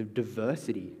 the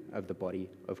diversity of the body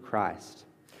of Christ.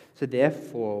 So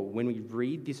therefore, when we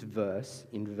read this verse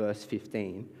in verse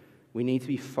 15, we need to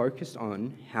be focused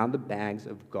on how the bags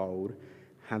of gold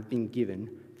have been given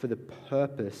for the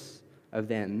purpose of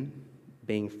them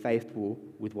being faithful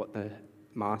with what the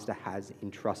Master has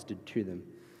entrusted to them.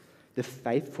 The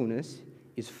faithfulness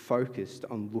is focused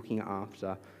on looking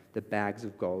after the bags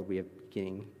of gold we are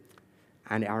getting,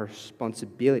 and our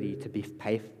responsibility to be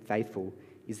faithful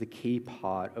is the key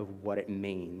part of what it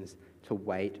means to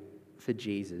wait for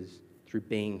Jesus through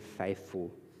being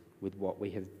faithful with what we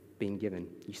have been given.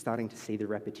 You're starting to see the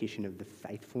repetition of the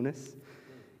faithfulness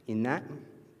in that.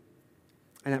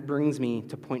 And that brings me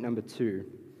to point number 2.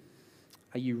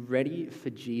 Are you ready for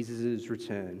Jesus'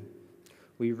 return?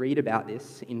 We read about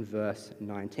this in verse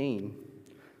 19.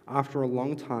 After a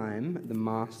long time, the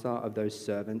master of those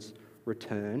servants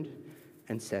returned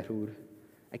and settled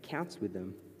accounts with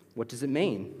them. What does it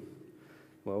mean?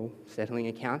 Well, settling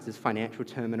accounts is financial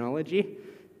terminology.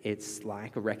 It's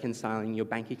like reconciling your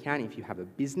bank account if you have a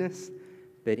business.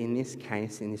 But in this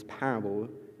case, in this parable,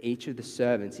 each of the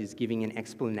servants is giving an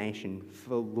explanation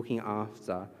for looking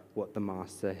after what the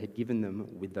master had given them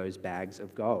with those bags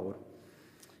of gold.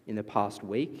 In the past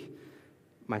week,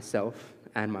 myself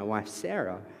and my wife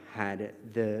Sarah had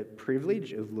the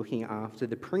privilege of looking after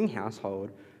the Pring household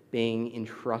being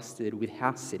entrusted with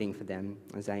house sitting for them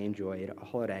as they enjoyed a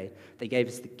holiday. They gave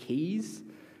us the keys.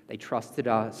 They trusted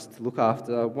us to look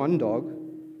after 1 dog,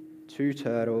 2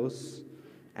 turtles,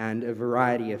 and a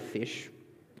variety of fish,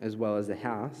 as well as the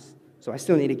house. So I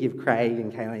still need to give Craig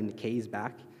and Kayleen the keys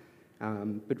back.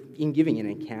 But in giving an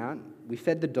account, we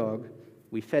fed the dog,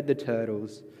 we fed the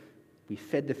turtles, we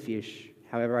fed the fish.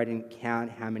 However, I didn't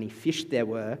count how many fish there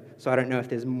were, so I don't know if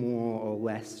there's more or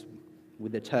less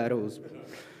with the turtles.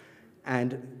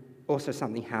 And also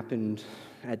something happened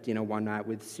at dinner one night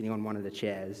with sitting on one of the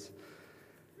chairs.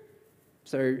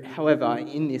 So, however,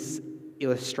 in this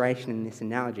illustration, in this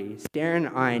analogy, Sarah and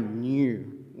I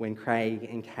knew when Craig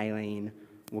and Kayleen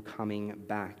were coming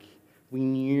back. We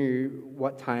knew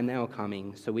what time they were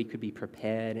coming, so we could be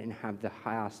prepared and have the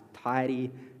house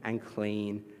tidy and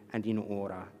clean and in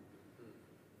order.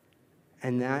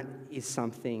 And that is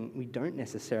something we don't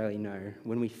necessarily know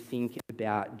when we think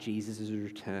about Jesus'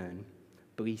 return,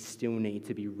 but we still need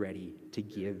to be ready to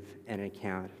give an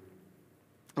account.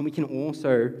 And we can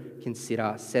also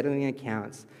consider settling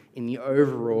accounts in the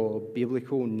overall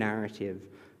biblical narrative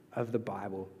of the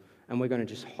Bible. And we're going to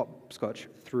just hopscotch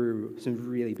through some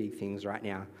really big things right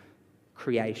now.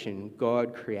 Creation.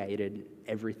 God created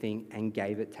everything and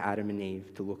gave it to Adam and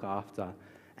Eve to look after.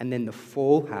 And then the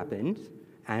fall happened,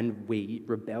 and we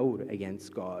rebelled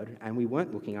against God, and we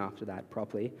weren't looking after that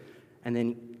properly. And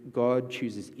then God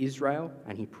chooses Israel,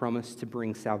 and he promised to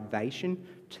bring salvation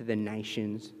to the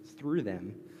nations through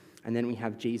them. And then we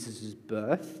have Jesus'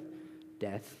 birth,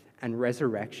 death, and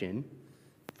resurrection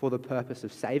for the purpose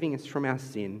of saving us from our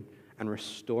sin and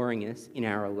restoring us in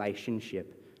our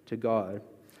relationship to God.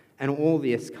 And all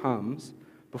this comes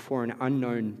before an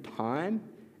unknown time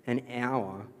and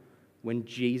hour when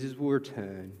Jesus will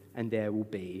return and there will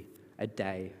be a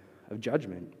day of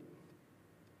judgment.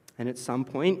 And at some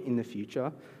point in the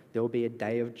future, there will be a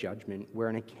day of judgment where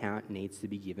an account needs to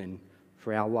be given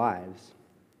for our lives.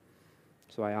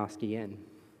 So I ask again,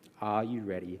 are you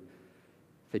ready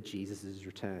for Jesus'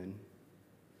 return?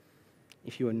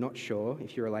 If you are not sure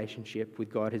if your relationship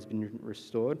with God has been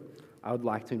restored, I would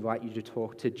like to invite you to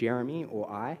talk to Jeremy or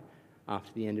I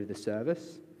after the end of the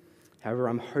service. However,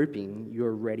 I'm hoping you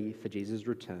are ready for Jesus'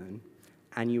 return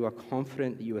and you are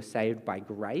confident that you are saved by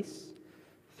grace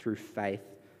through faith,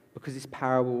 because this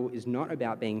parable is not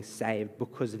about being saved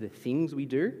because of the things we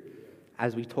do.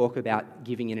 As we talk about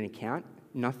giving an account,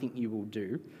 nothing you will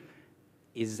do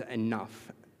is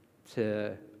enough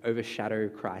to overshadow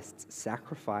Christ's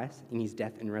sacrifice in his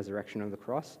death and resurrection on the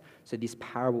cross. So this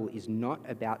parable is not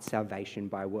about salvation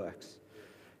by works.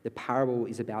 The parable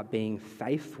is about being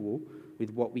faithful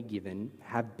with what we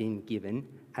have been given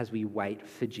as we wait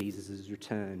for Jesus'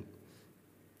 return.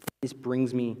 This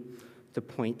brings me to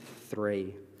point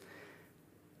 3.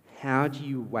 How do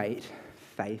you wait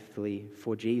faithfully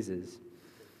for Jesus?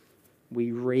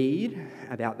 We read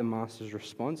about the master's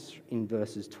response in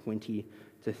verses 20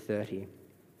 to 30.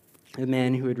 The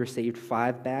man who had received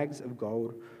 5 bags of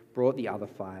gold brought the other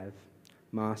 5.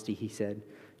 Master, he said,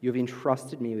 you have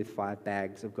entrusted me with 5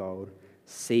 bags of gold.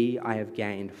 See, I have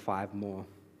gained 5 more.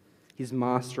 His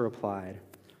master replied,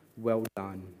 well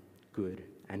done, good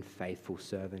and faithful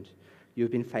servant. You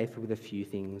have been faithful with a few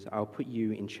things. I'll put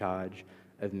you in charge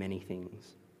of many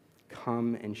things.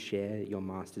 Come and share your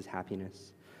master's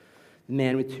happiness. The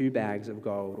man with 2 bags of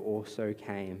gold also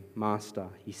came. Master,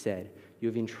 he said, you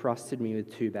have entrusted me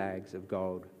with 2 bags of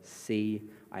gold. See,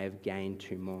 I have gained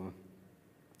 2 more.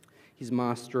 His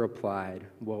master replied,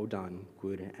 well done,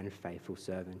 good and faithful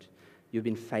servant. You have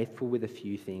been faithful with a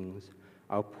few things.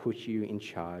 I'll put you in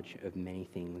charge of many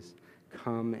things.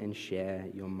 Come and share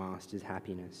your master's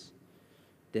happiness.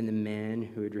 Then the man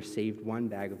who had received 1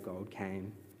 bag of gold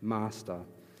came. Master,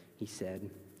 he said,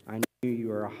 I knew you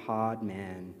were a hard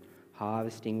man,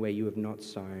 harvesting where you have not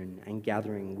sown and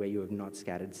gathering where you have not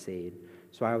scattered seed.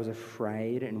 So I was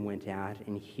afraid and went out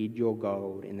and hid your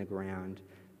gold in the ground.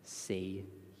 See,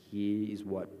 here is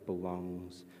what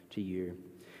belongs to you.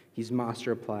 His master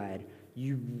replied,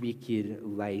 you wicked,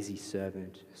 lazy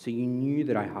servant. So you knew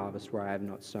that I harvest where I have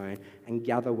not sown and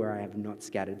gather where I have not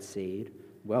scattered seed.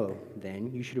 Well,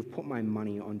 then, you should have put my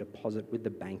money on deposit with the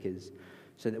bankers,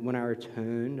 so that when I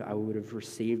returned, I would have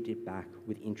received it back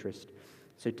with interest.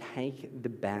 So take the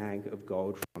bag of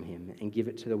gold from him and give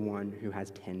it to the one who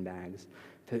has 10 bags.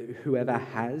 For whoever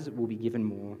has will be given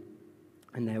more,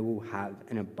 and they will have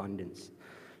an abundance.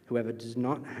 Whoever does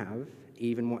not have,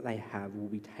 even what they have will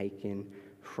be taken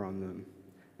from them.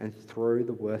 And throw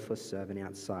the worthless servant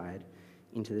outside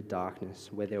into the darkness,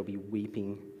 where there will be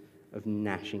weeping of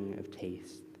gnashing of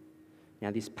teeth.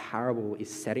 Now, this parable is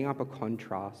setting up a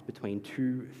contrast between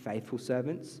 2 faithful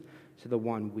servants to the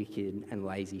one wicked and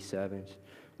lazy servant.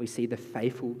 We see the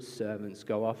faithful servants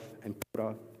go off and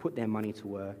put their money to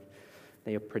work.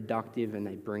 They are productive and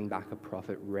they bring back a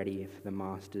profit ready for the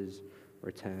master's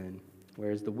return.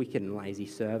 Whereas the wicked and lazy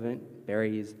servant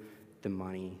buries the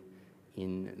money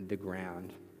in the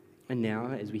ground. And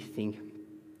now, as we think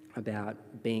about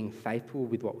being faithful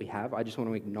with what we have, I just want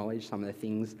to acknowledge some of the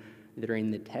things that are in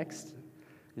the text,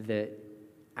 that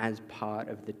as part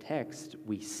of the text,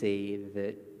 we see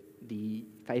that the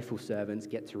faithful servants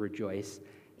get to rejoice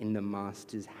in the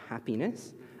master's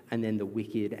happiness, and then the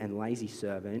wicked and lazy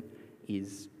servant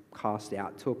is cast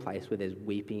out to a place where there's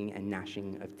weeping and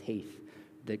gnashing of teeth,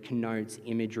 that connotes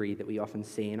imagery that we often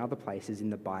see in other places in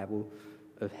the Bible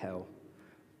of hell.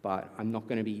 But I'm not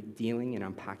going to be dealing and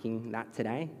unpacking that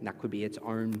today. That could be its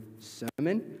own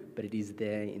sermon, but it is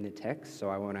there in the text, so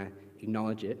I want to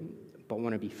acknowledge it, but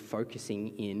want to be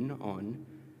focusing in on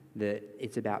that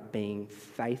it's about being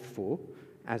faithful.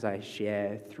 As I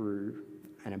share through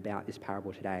and about this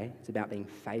parable today, it's about being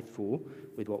faithful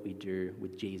with what we do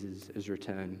with Jesus'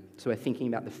 return. So we're thinking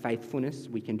about the faithfulness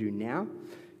we can do now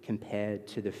compared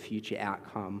to the future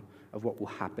outcome of what will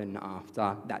happen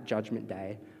after that judgment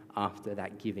day, after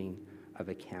that giving of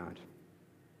account.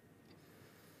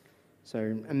 So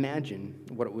imagine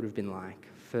what it would have been like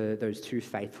for those two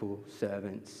faithful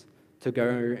servants to go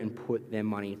and put their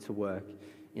money to work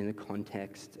in the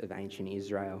context of ancient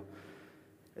Israel.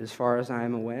 As far as I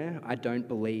am aware, I don't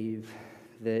believe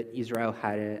that Israel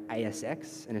had an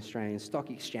ASX, an Australian stock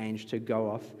exchange, to go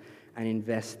off and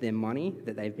invest their money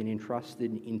that they've been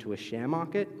entrusted into a share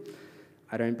market.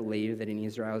 I don't believe that in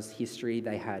Israel's history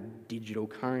they had digital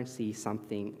currency,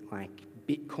 something like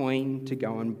Bitcoin, to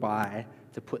go and buy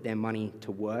to put their money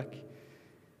to work.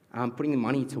 Putting the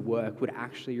money to work would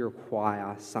actually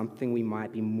require something we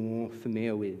might be more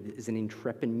familiar with as an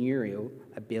entrepreneurial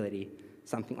ability,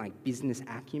 something like business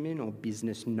acumen or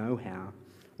business know-how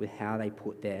with how they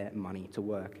put their money to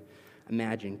work.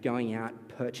 Imagine going out,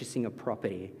 purchasing a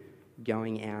property,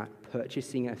 going out,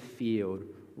 purchasing a field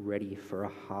ready for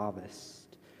a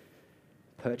harvest,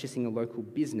 purchasing a local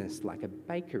business like a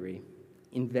bakery,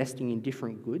 investing in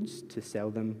different goods to sell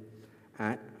them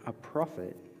at a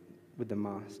profit with the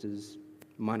master's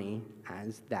money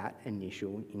as that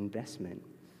initial investment.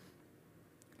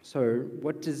 So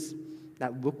what does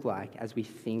that look like as we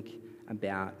think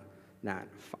about that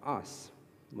for us?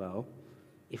 Well,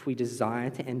 if we desire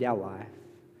to end our life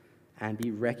and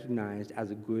be recognized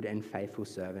as a good and faithful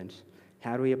servant,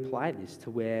 how do we apply this to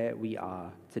where we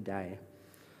are today?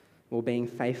 Well, being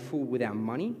faithful with our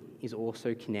money is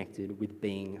also connected with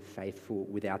being faithful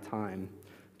with our time.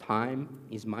 Time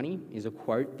is money is a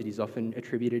quote that is often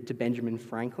attributed to Benjamin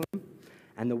Franklin,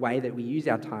 and the way that we use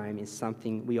our time is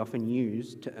something we often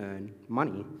use to earn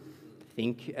money.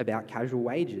 Think about casual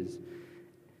wages.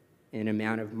 An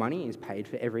amount of money is paid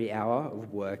for every hour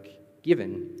of work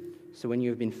given. So when you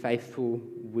have been faithful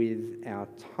with our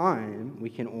time, we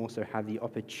can also have the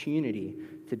opportunity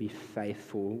to be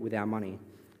faithful with our money,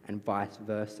 and vice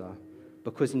versa.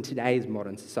 Because in today's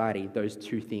modern society, those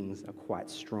two things are quite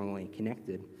strongly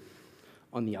connected.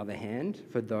 On the other hand,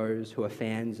 for those who are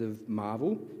fans of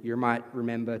Marvel, you might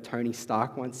remember Tony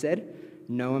Stark once said,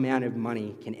 "No amount of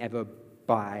money can ever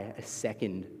buy a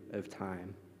second of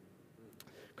time."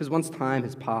 Because once time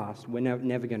has passed, we're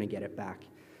never going to get it back.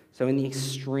 So in the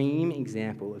extreme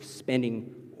example of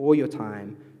spending all your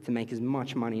time to make as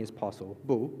much money as possible,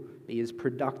 be as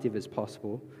productive as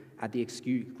possible, at the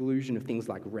exclusion of things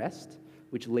like rest,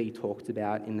 which Lee talked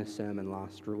about in the sermon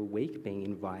last week, being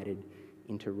invited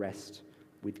into rest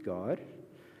with God,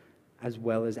 as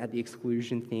well as at the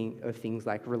exclusion of things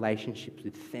like relationships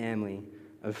with family,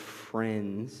 of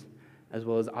friends, as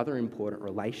well as other important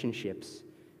relationships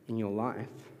in your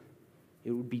life,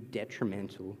 it would be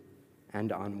detrimental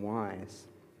and unwise.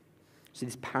 So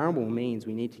this parable means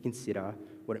we need to consider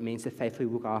what it means to faithfully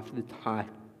look after the time,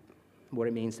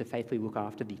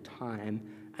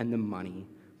 and the money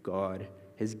God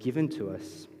has given to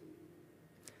us.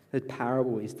 The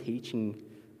parable is teaching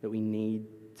that we need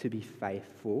to be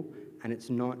faithful, and it's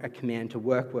not a command to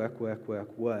work,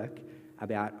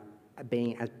 about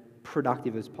being as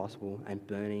productive as possible and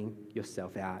burning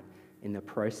yourself out in the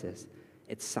process.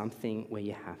 It's something where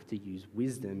you have to use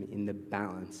wisdom in the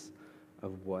balance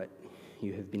of what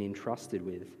you have been entrusted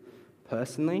with.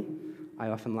 Personally, I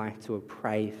often like to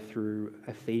pray through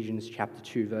Ephesians chapter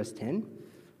 2, verse 10.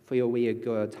 "For we are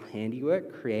God's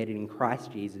handiwork, created in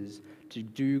Christ Jesus, to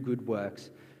do good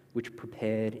works, which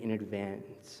prepared in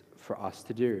advance for us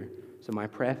to do." So my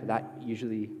prayer for that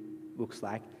usually looks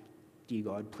like, "Dear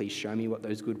God, please show me what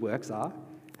those good works are,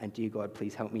 and dear God,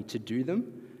 please help me to do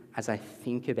them," as I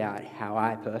think about how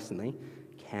I personally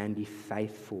can be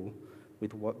faithful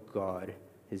with what God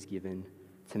has given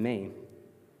to me.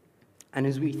 And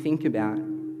as we think about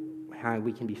how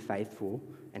we can be faithful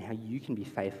and how you can be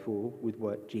faithful with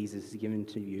what Jesus has given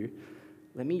to you,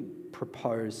 let me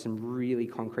propose some really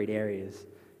concrete areas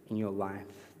in your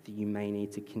life that you may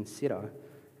need to consider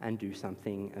and do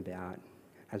something about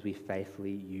as we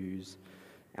faithfully use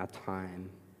our time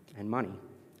and money.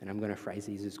 And I'm going to phrase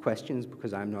these as questions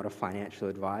because I'm not a financial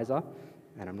advisor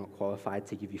and I'm not qualified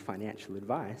to give you financial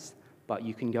advice, but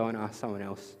you can go and ask someone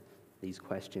else these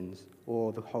questions,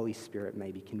 or the Holy Spirit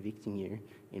may be convicting you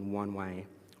in one way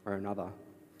or another.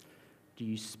 Do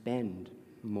you spend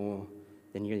more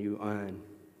than you earn?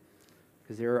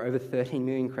 Because there are over 13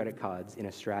 million credit cards in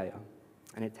Australia,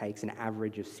 and it takes an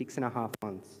average of 6.5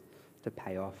 months to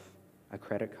pay off a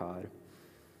credit card.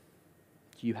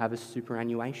 Do you have a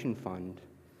superannuation fund?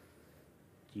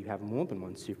 Do you have more than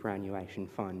one superannuation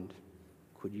fund?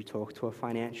 Could you talk to a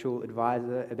financial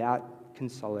advisor about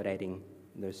consolidating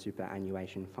those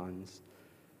superannuation funds?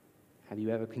 Have you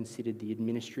ever considered the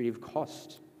administrative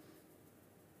cost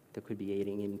that could be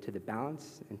eating into the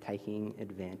balance and taking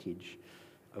advantage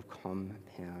of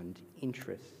compound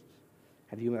interest.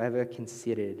 Have you ever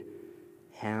considered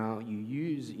how you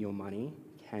use your money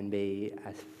can be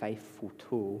a faithful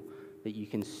tool that you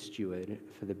can steward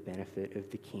for the benefit of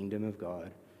the kingdom of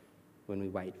God when we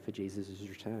wait for Jesus'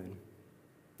 return?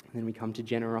 And then we come to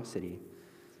generosity.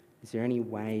 Is there any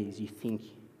ways you think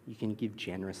you can give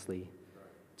generously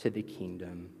to the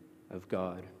kingdom of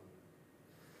God?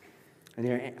 And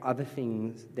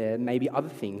there may be other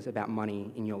things about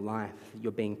money in your life that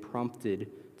you're being prompted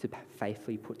to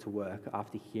faithfully put to work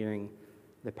after hearing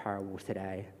the parable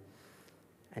today.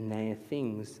 And they are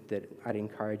things that I'd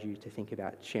encourage you to think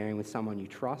about sharing with someone you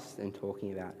trust and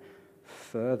talking about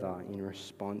further in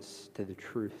response to the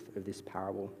truth of this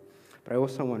parable. But I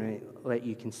also want to let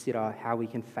you consider how we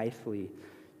can faithfully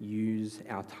use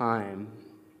our time.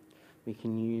 We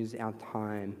can use our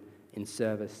time in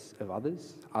service of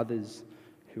others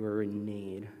who are in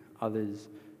need, others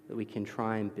that we can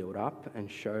try and build up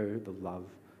and show the love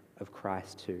of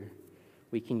Christ to.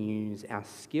 We can use our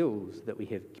skills that we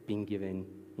have been given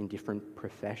in different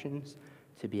professions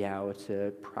to be able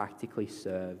to practically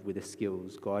serve with the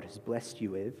skills God has blessed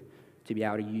you with, to be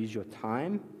able to use your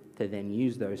time to then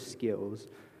use those skills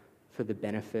for the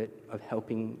benefit of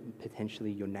helping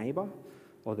potentially your neighbour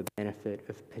or the benefit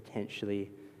of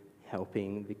potentially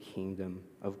helping the kingdom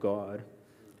of God.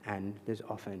 And there's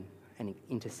often an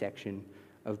intersection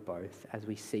of both as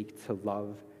we seek to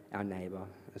love our neighbour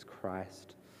as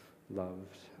Christ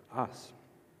loved us.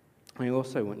 I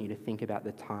also want you to think about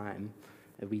the time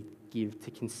that we give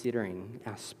to considering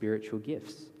our spiritual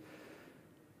gifts.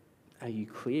 Are you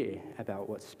clear about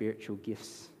what spiritual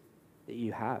gifts that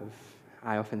you have?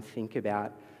 I often think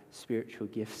about spiritual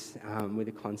gifts with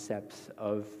the concepts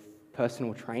of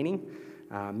personal training.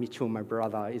 Mitchell, my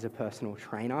brother, is a personal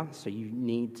trainer, so you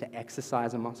need to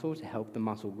exercise a muscle to help the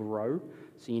muscle grow,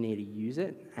 so you need to use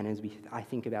it. And I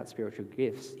think about spiritual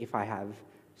gifts, if I have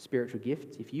spiritual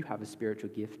gift, if you have a spiritual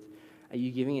gift, are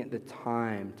you giving it the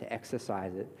time to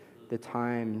exercise it, the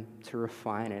time to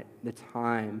refine it, the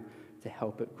time to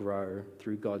help it grow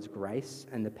through God's grace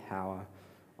and the power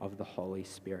of the Holy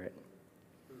Spirit?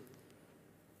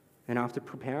 And after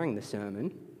preparing the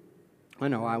sermon, I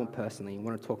know I personally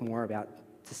want to talk more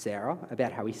to Sarah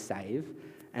about how we save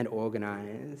and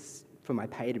organise for my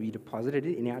pay to be deposited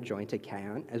in our joint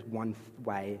account as one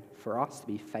way for us to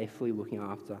be faithfully looking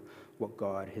after what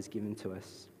God has given to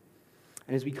us.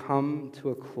 And as we come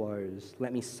to a close,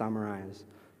 let me summarise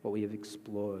what we have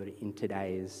explored in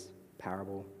today's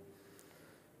parable.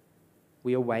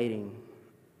 We are waiting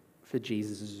for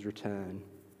Jesus' return.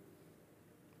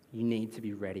 You need to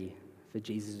be ready for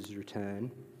Jesus'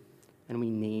 return, and we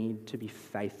need to be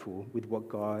faithful with what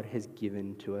God has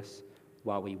given to us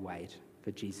while we wait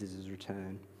for Jesus'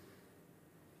 return.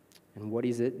 And what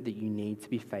is it that you need to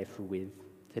be faithful with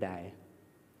today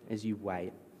as you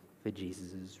wait for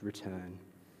Jesus' return?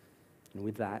 And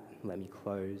with that, let me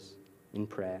close in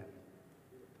prayer.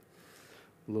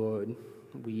 Lord,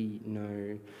 we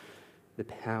know the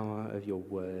power of your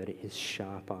word is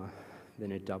sharper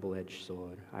than a double-edged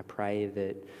sword. I pray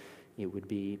that it would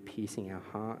be piercing our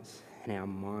hearts and our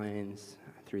minds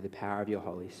through the power of your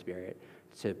Holy Spirit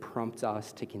to prompt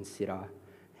us to consider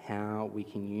how we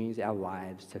can use our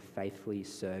lives to faithfully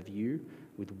serve you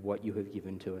with what you have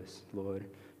given to us. Lord,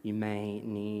 you may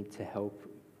need to help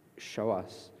show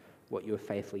us what you have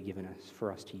faithfully given us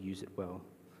for us to use it well.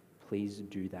 Please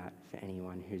do that for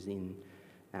anyone who's in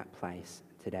that place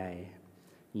today.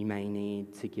 You may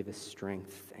need to give us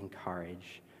strength and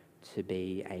courage to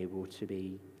be able to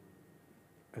be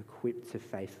equipped to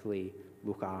faithfully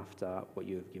look after what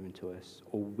you have given to us,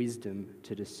 or wisdom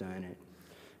to discern it.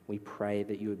 We pray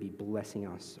that you would be blessing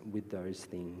us with those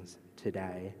things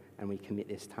today, and we commit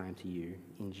this time to you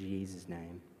in Jesus'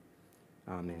 name.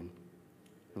 Amen.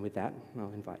 And with that,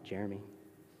 I'll invite Jeremy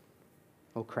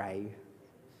or Craig.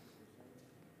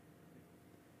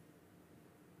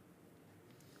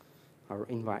 I'll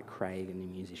invite Craig and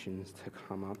the musicians to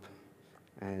come up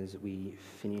as we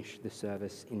finish the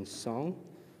service in song.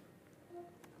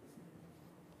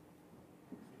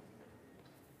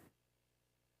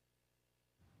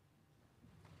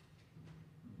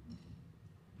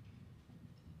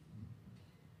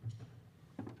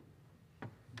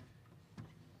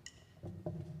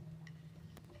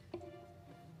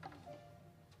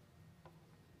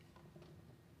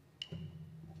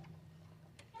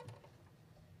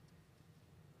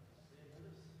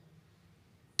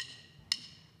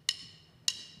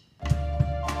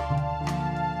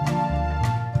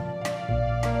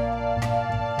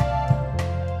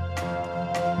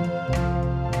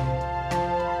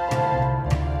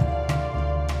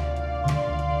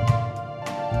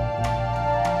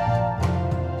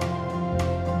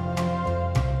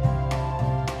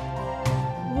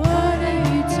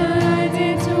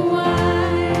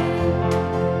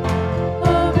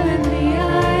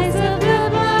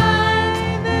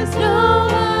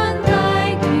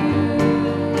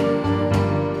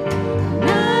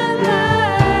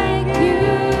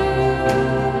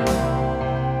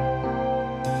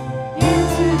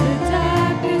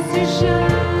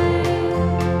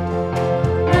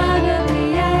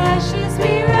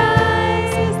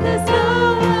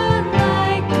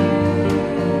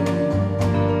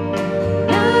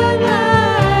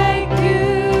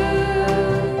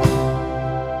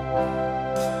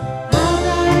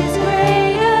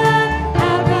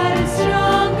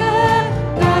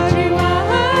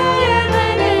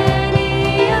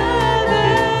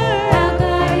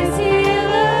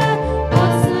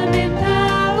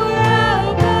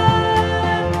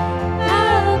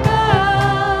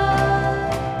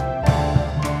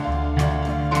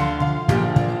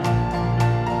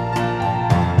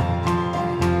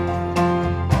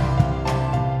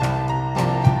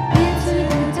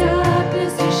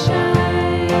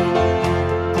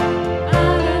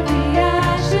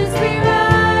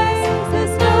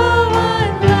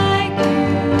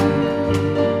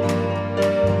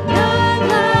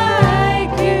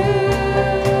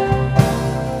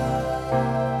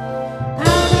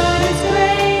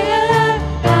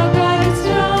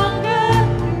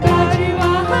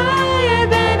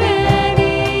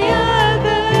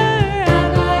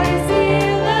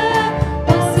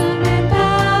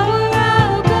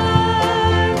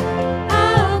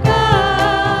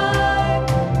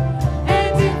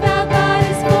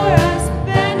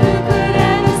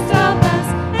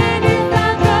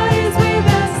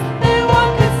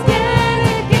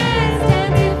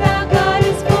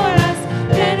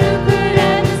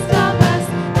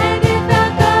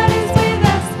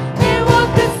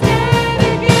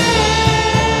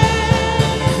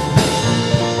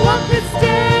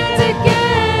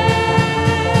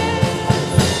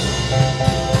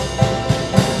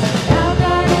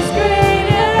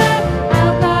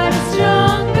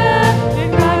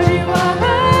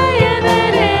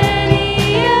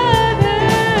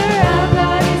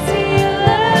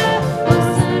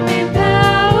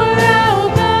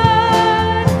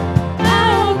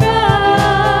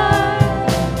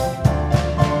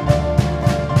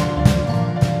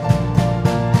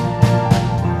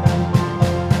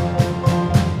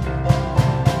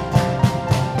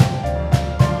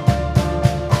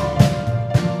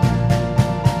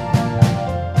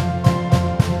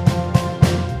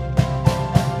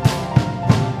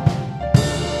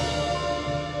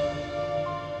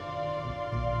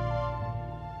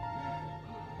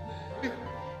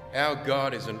 Our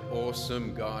God is an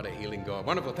awesome God, a healing God.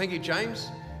 Wonderful. Thank you, James,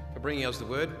 for bringing us the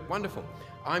word. Wonderful.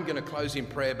 I'm going to close in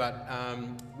prayer, but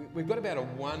we've got about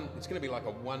it's going to be like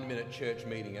a 1-minute church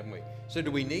meeting, haven't we? So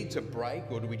do we need to break,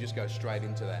 or do we just go straight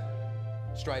into that?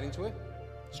 Straight into it?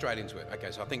 Straight into it.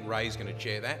 Okay, so I think Ray's going to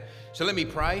chair that. So let me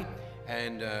pray,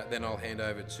 and then I'll hand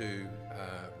over to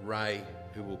Ray,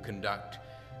 who will conduct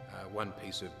one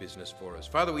piece of business for us.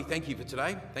 Father, we thank you for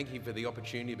today. Thank you for the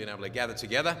opportunity of being able to gather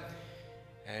together.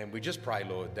 And we just pray,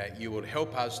 Lord, that you would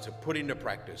help us to put into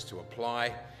practice, to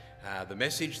apply the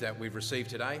message that we've received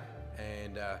today.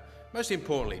 And most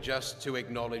importantly, just to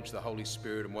acknowledge the Holy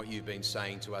Spirit and what you've been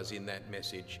saying to us in that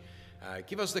message.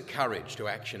 Give us the courage to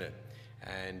action it.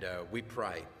 And we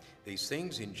pray these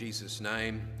things in Jesus'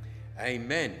 name.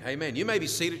 Amen. Amen. You may be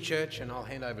seated, church, and I'll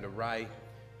hand over to Ray,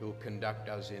 who will conduct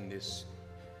us in this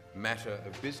matter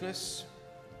of business.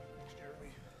 Thanks,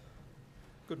 Jeremy.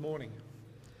 Good morning.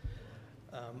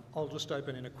 I'll just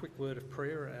open in a quick word of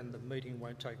prayer, and the meeting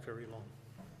won't take very long.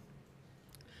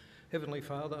 Heavenly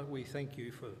Father, we thank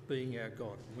you for being our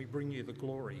God. We bring you the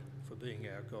glory for being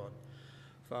our God.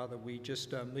 Father, we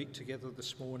just meet together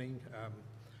this morning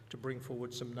to bring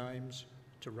forward some names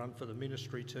to run for the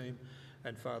ministry team.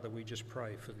 And Father, we just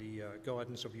pray for the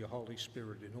guidance of your Holy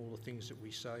Spirit in all the things that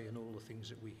we say and all the things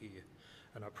that we hear.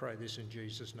 And I pray this in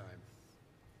Jesus' name.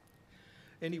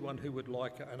 Anyone who would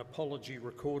like an apology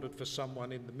recorded for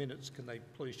someone in the minutes, can they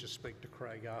please just speak to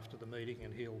Craig after the meeting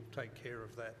and he'll take care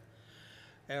of that.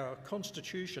 Our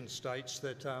constitution states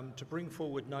that to bring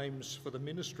forward names for the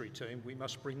ministry team, we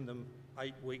must bring them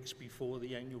 8 weeks before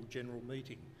the annual general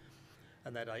meeting,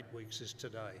 and that 8 weeks is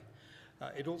today.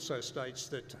 It also states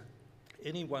that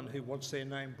anyone who wants their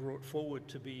name brought forward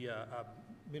to be a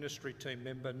ministry team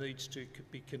member needs to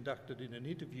be conducted in an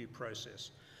interview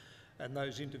process. And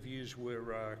those interviews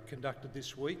were conducted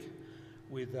this week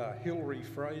with Hilary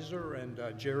Fraser and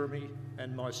Jeremy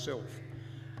and myself.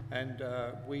 And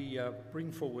we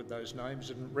bring forward those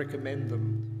names and recommend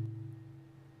them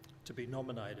to be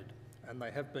nominated. And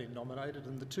they have been nominated.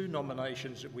 And the 2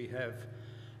 nominations that we have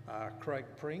are Craig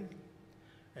Pring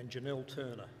and Janelle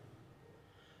Turner.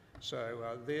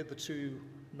 So they're the 2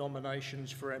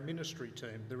 nominations for our ministry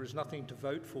team. There is nothing to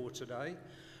vote for today.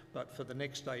 But for the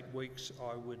next 8 weeks,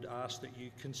 I would ask that you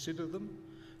consider them,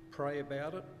 pray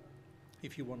about it.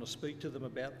 If you want to speak to them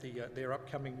about their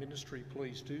upcoming ministry,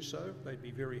 please do so. They'd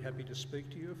be very happy to speak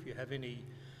to you. If you have any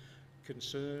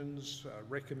concerns,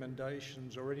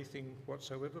 recommendations or anything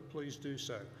whatsoever, please do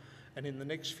so. And in the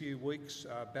next few weeks,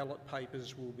 ballot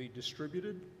papers will be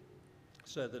distributed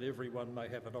so that everyone may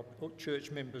have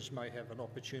church members may have an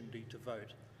opportunity to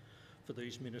vote for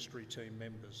these ministry team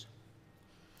members.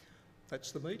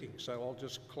 That's the meeting, so I'll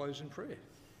just close in prayer.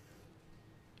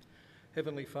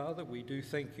 Heavenly Father, we do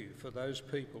thank you for those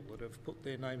people that have put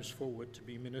their names forward to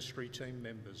be ministry team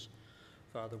members.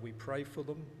 Father, we pray for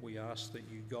them, we ask that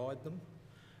you guide them,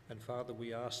 and Father,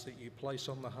 we ask that you place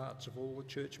on the hearts of all the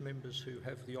church members who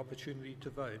have the opportunity to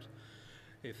vote,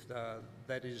 if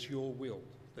that is your will,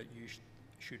 that you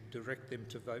should direct them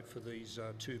to vote for these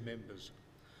 2 members.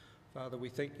 Father, we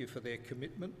thank you for their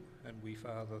commitment, and we,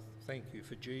 Father, thank you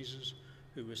for Jesus,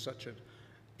 who is such an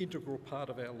integral part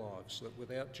of our lives, that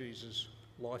without Jesus,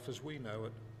 life as we know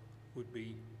it would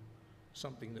be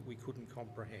something that we couldn't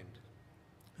comprehend.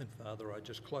 And Father, I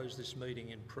just close this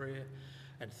meeting in prayer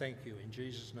and thank you in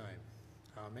Jesus' name.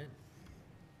 Amen.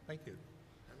 Thank you.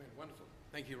 Amen. Wonderful.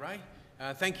 Thank you, Ray.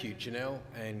 Thank you, Janelle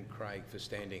and Craig, for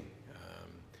standing.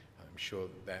 I'm sure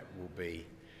that will be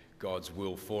God's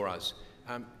will for us.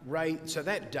 Ray, so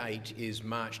that date is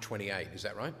March 28, is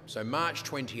that right? So March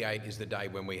 28 is the day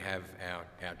when we have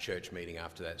our church meeting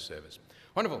after that service.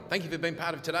 Wonderful. Thank you for being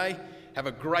part of today. Have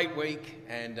a great week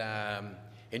and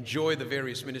enjoy the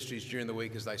various ministries during the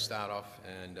week as they start off,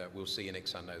 and we'll see you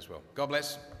next Sunday as well. God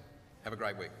bless. Have a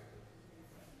great week.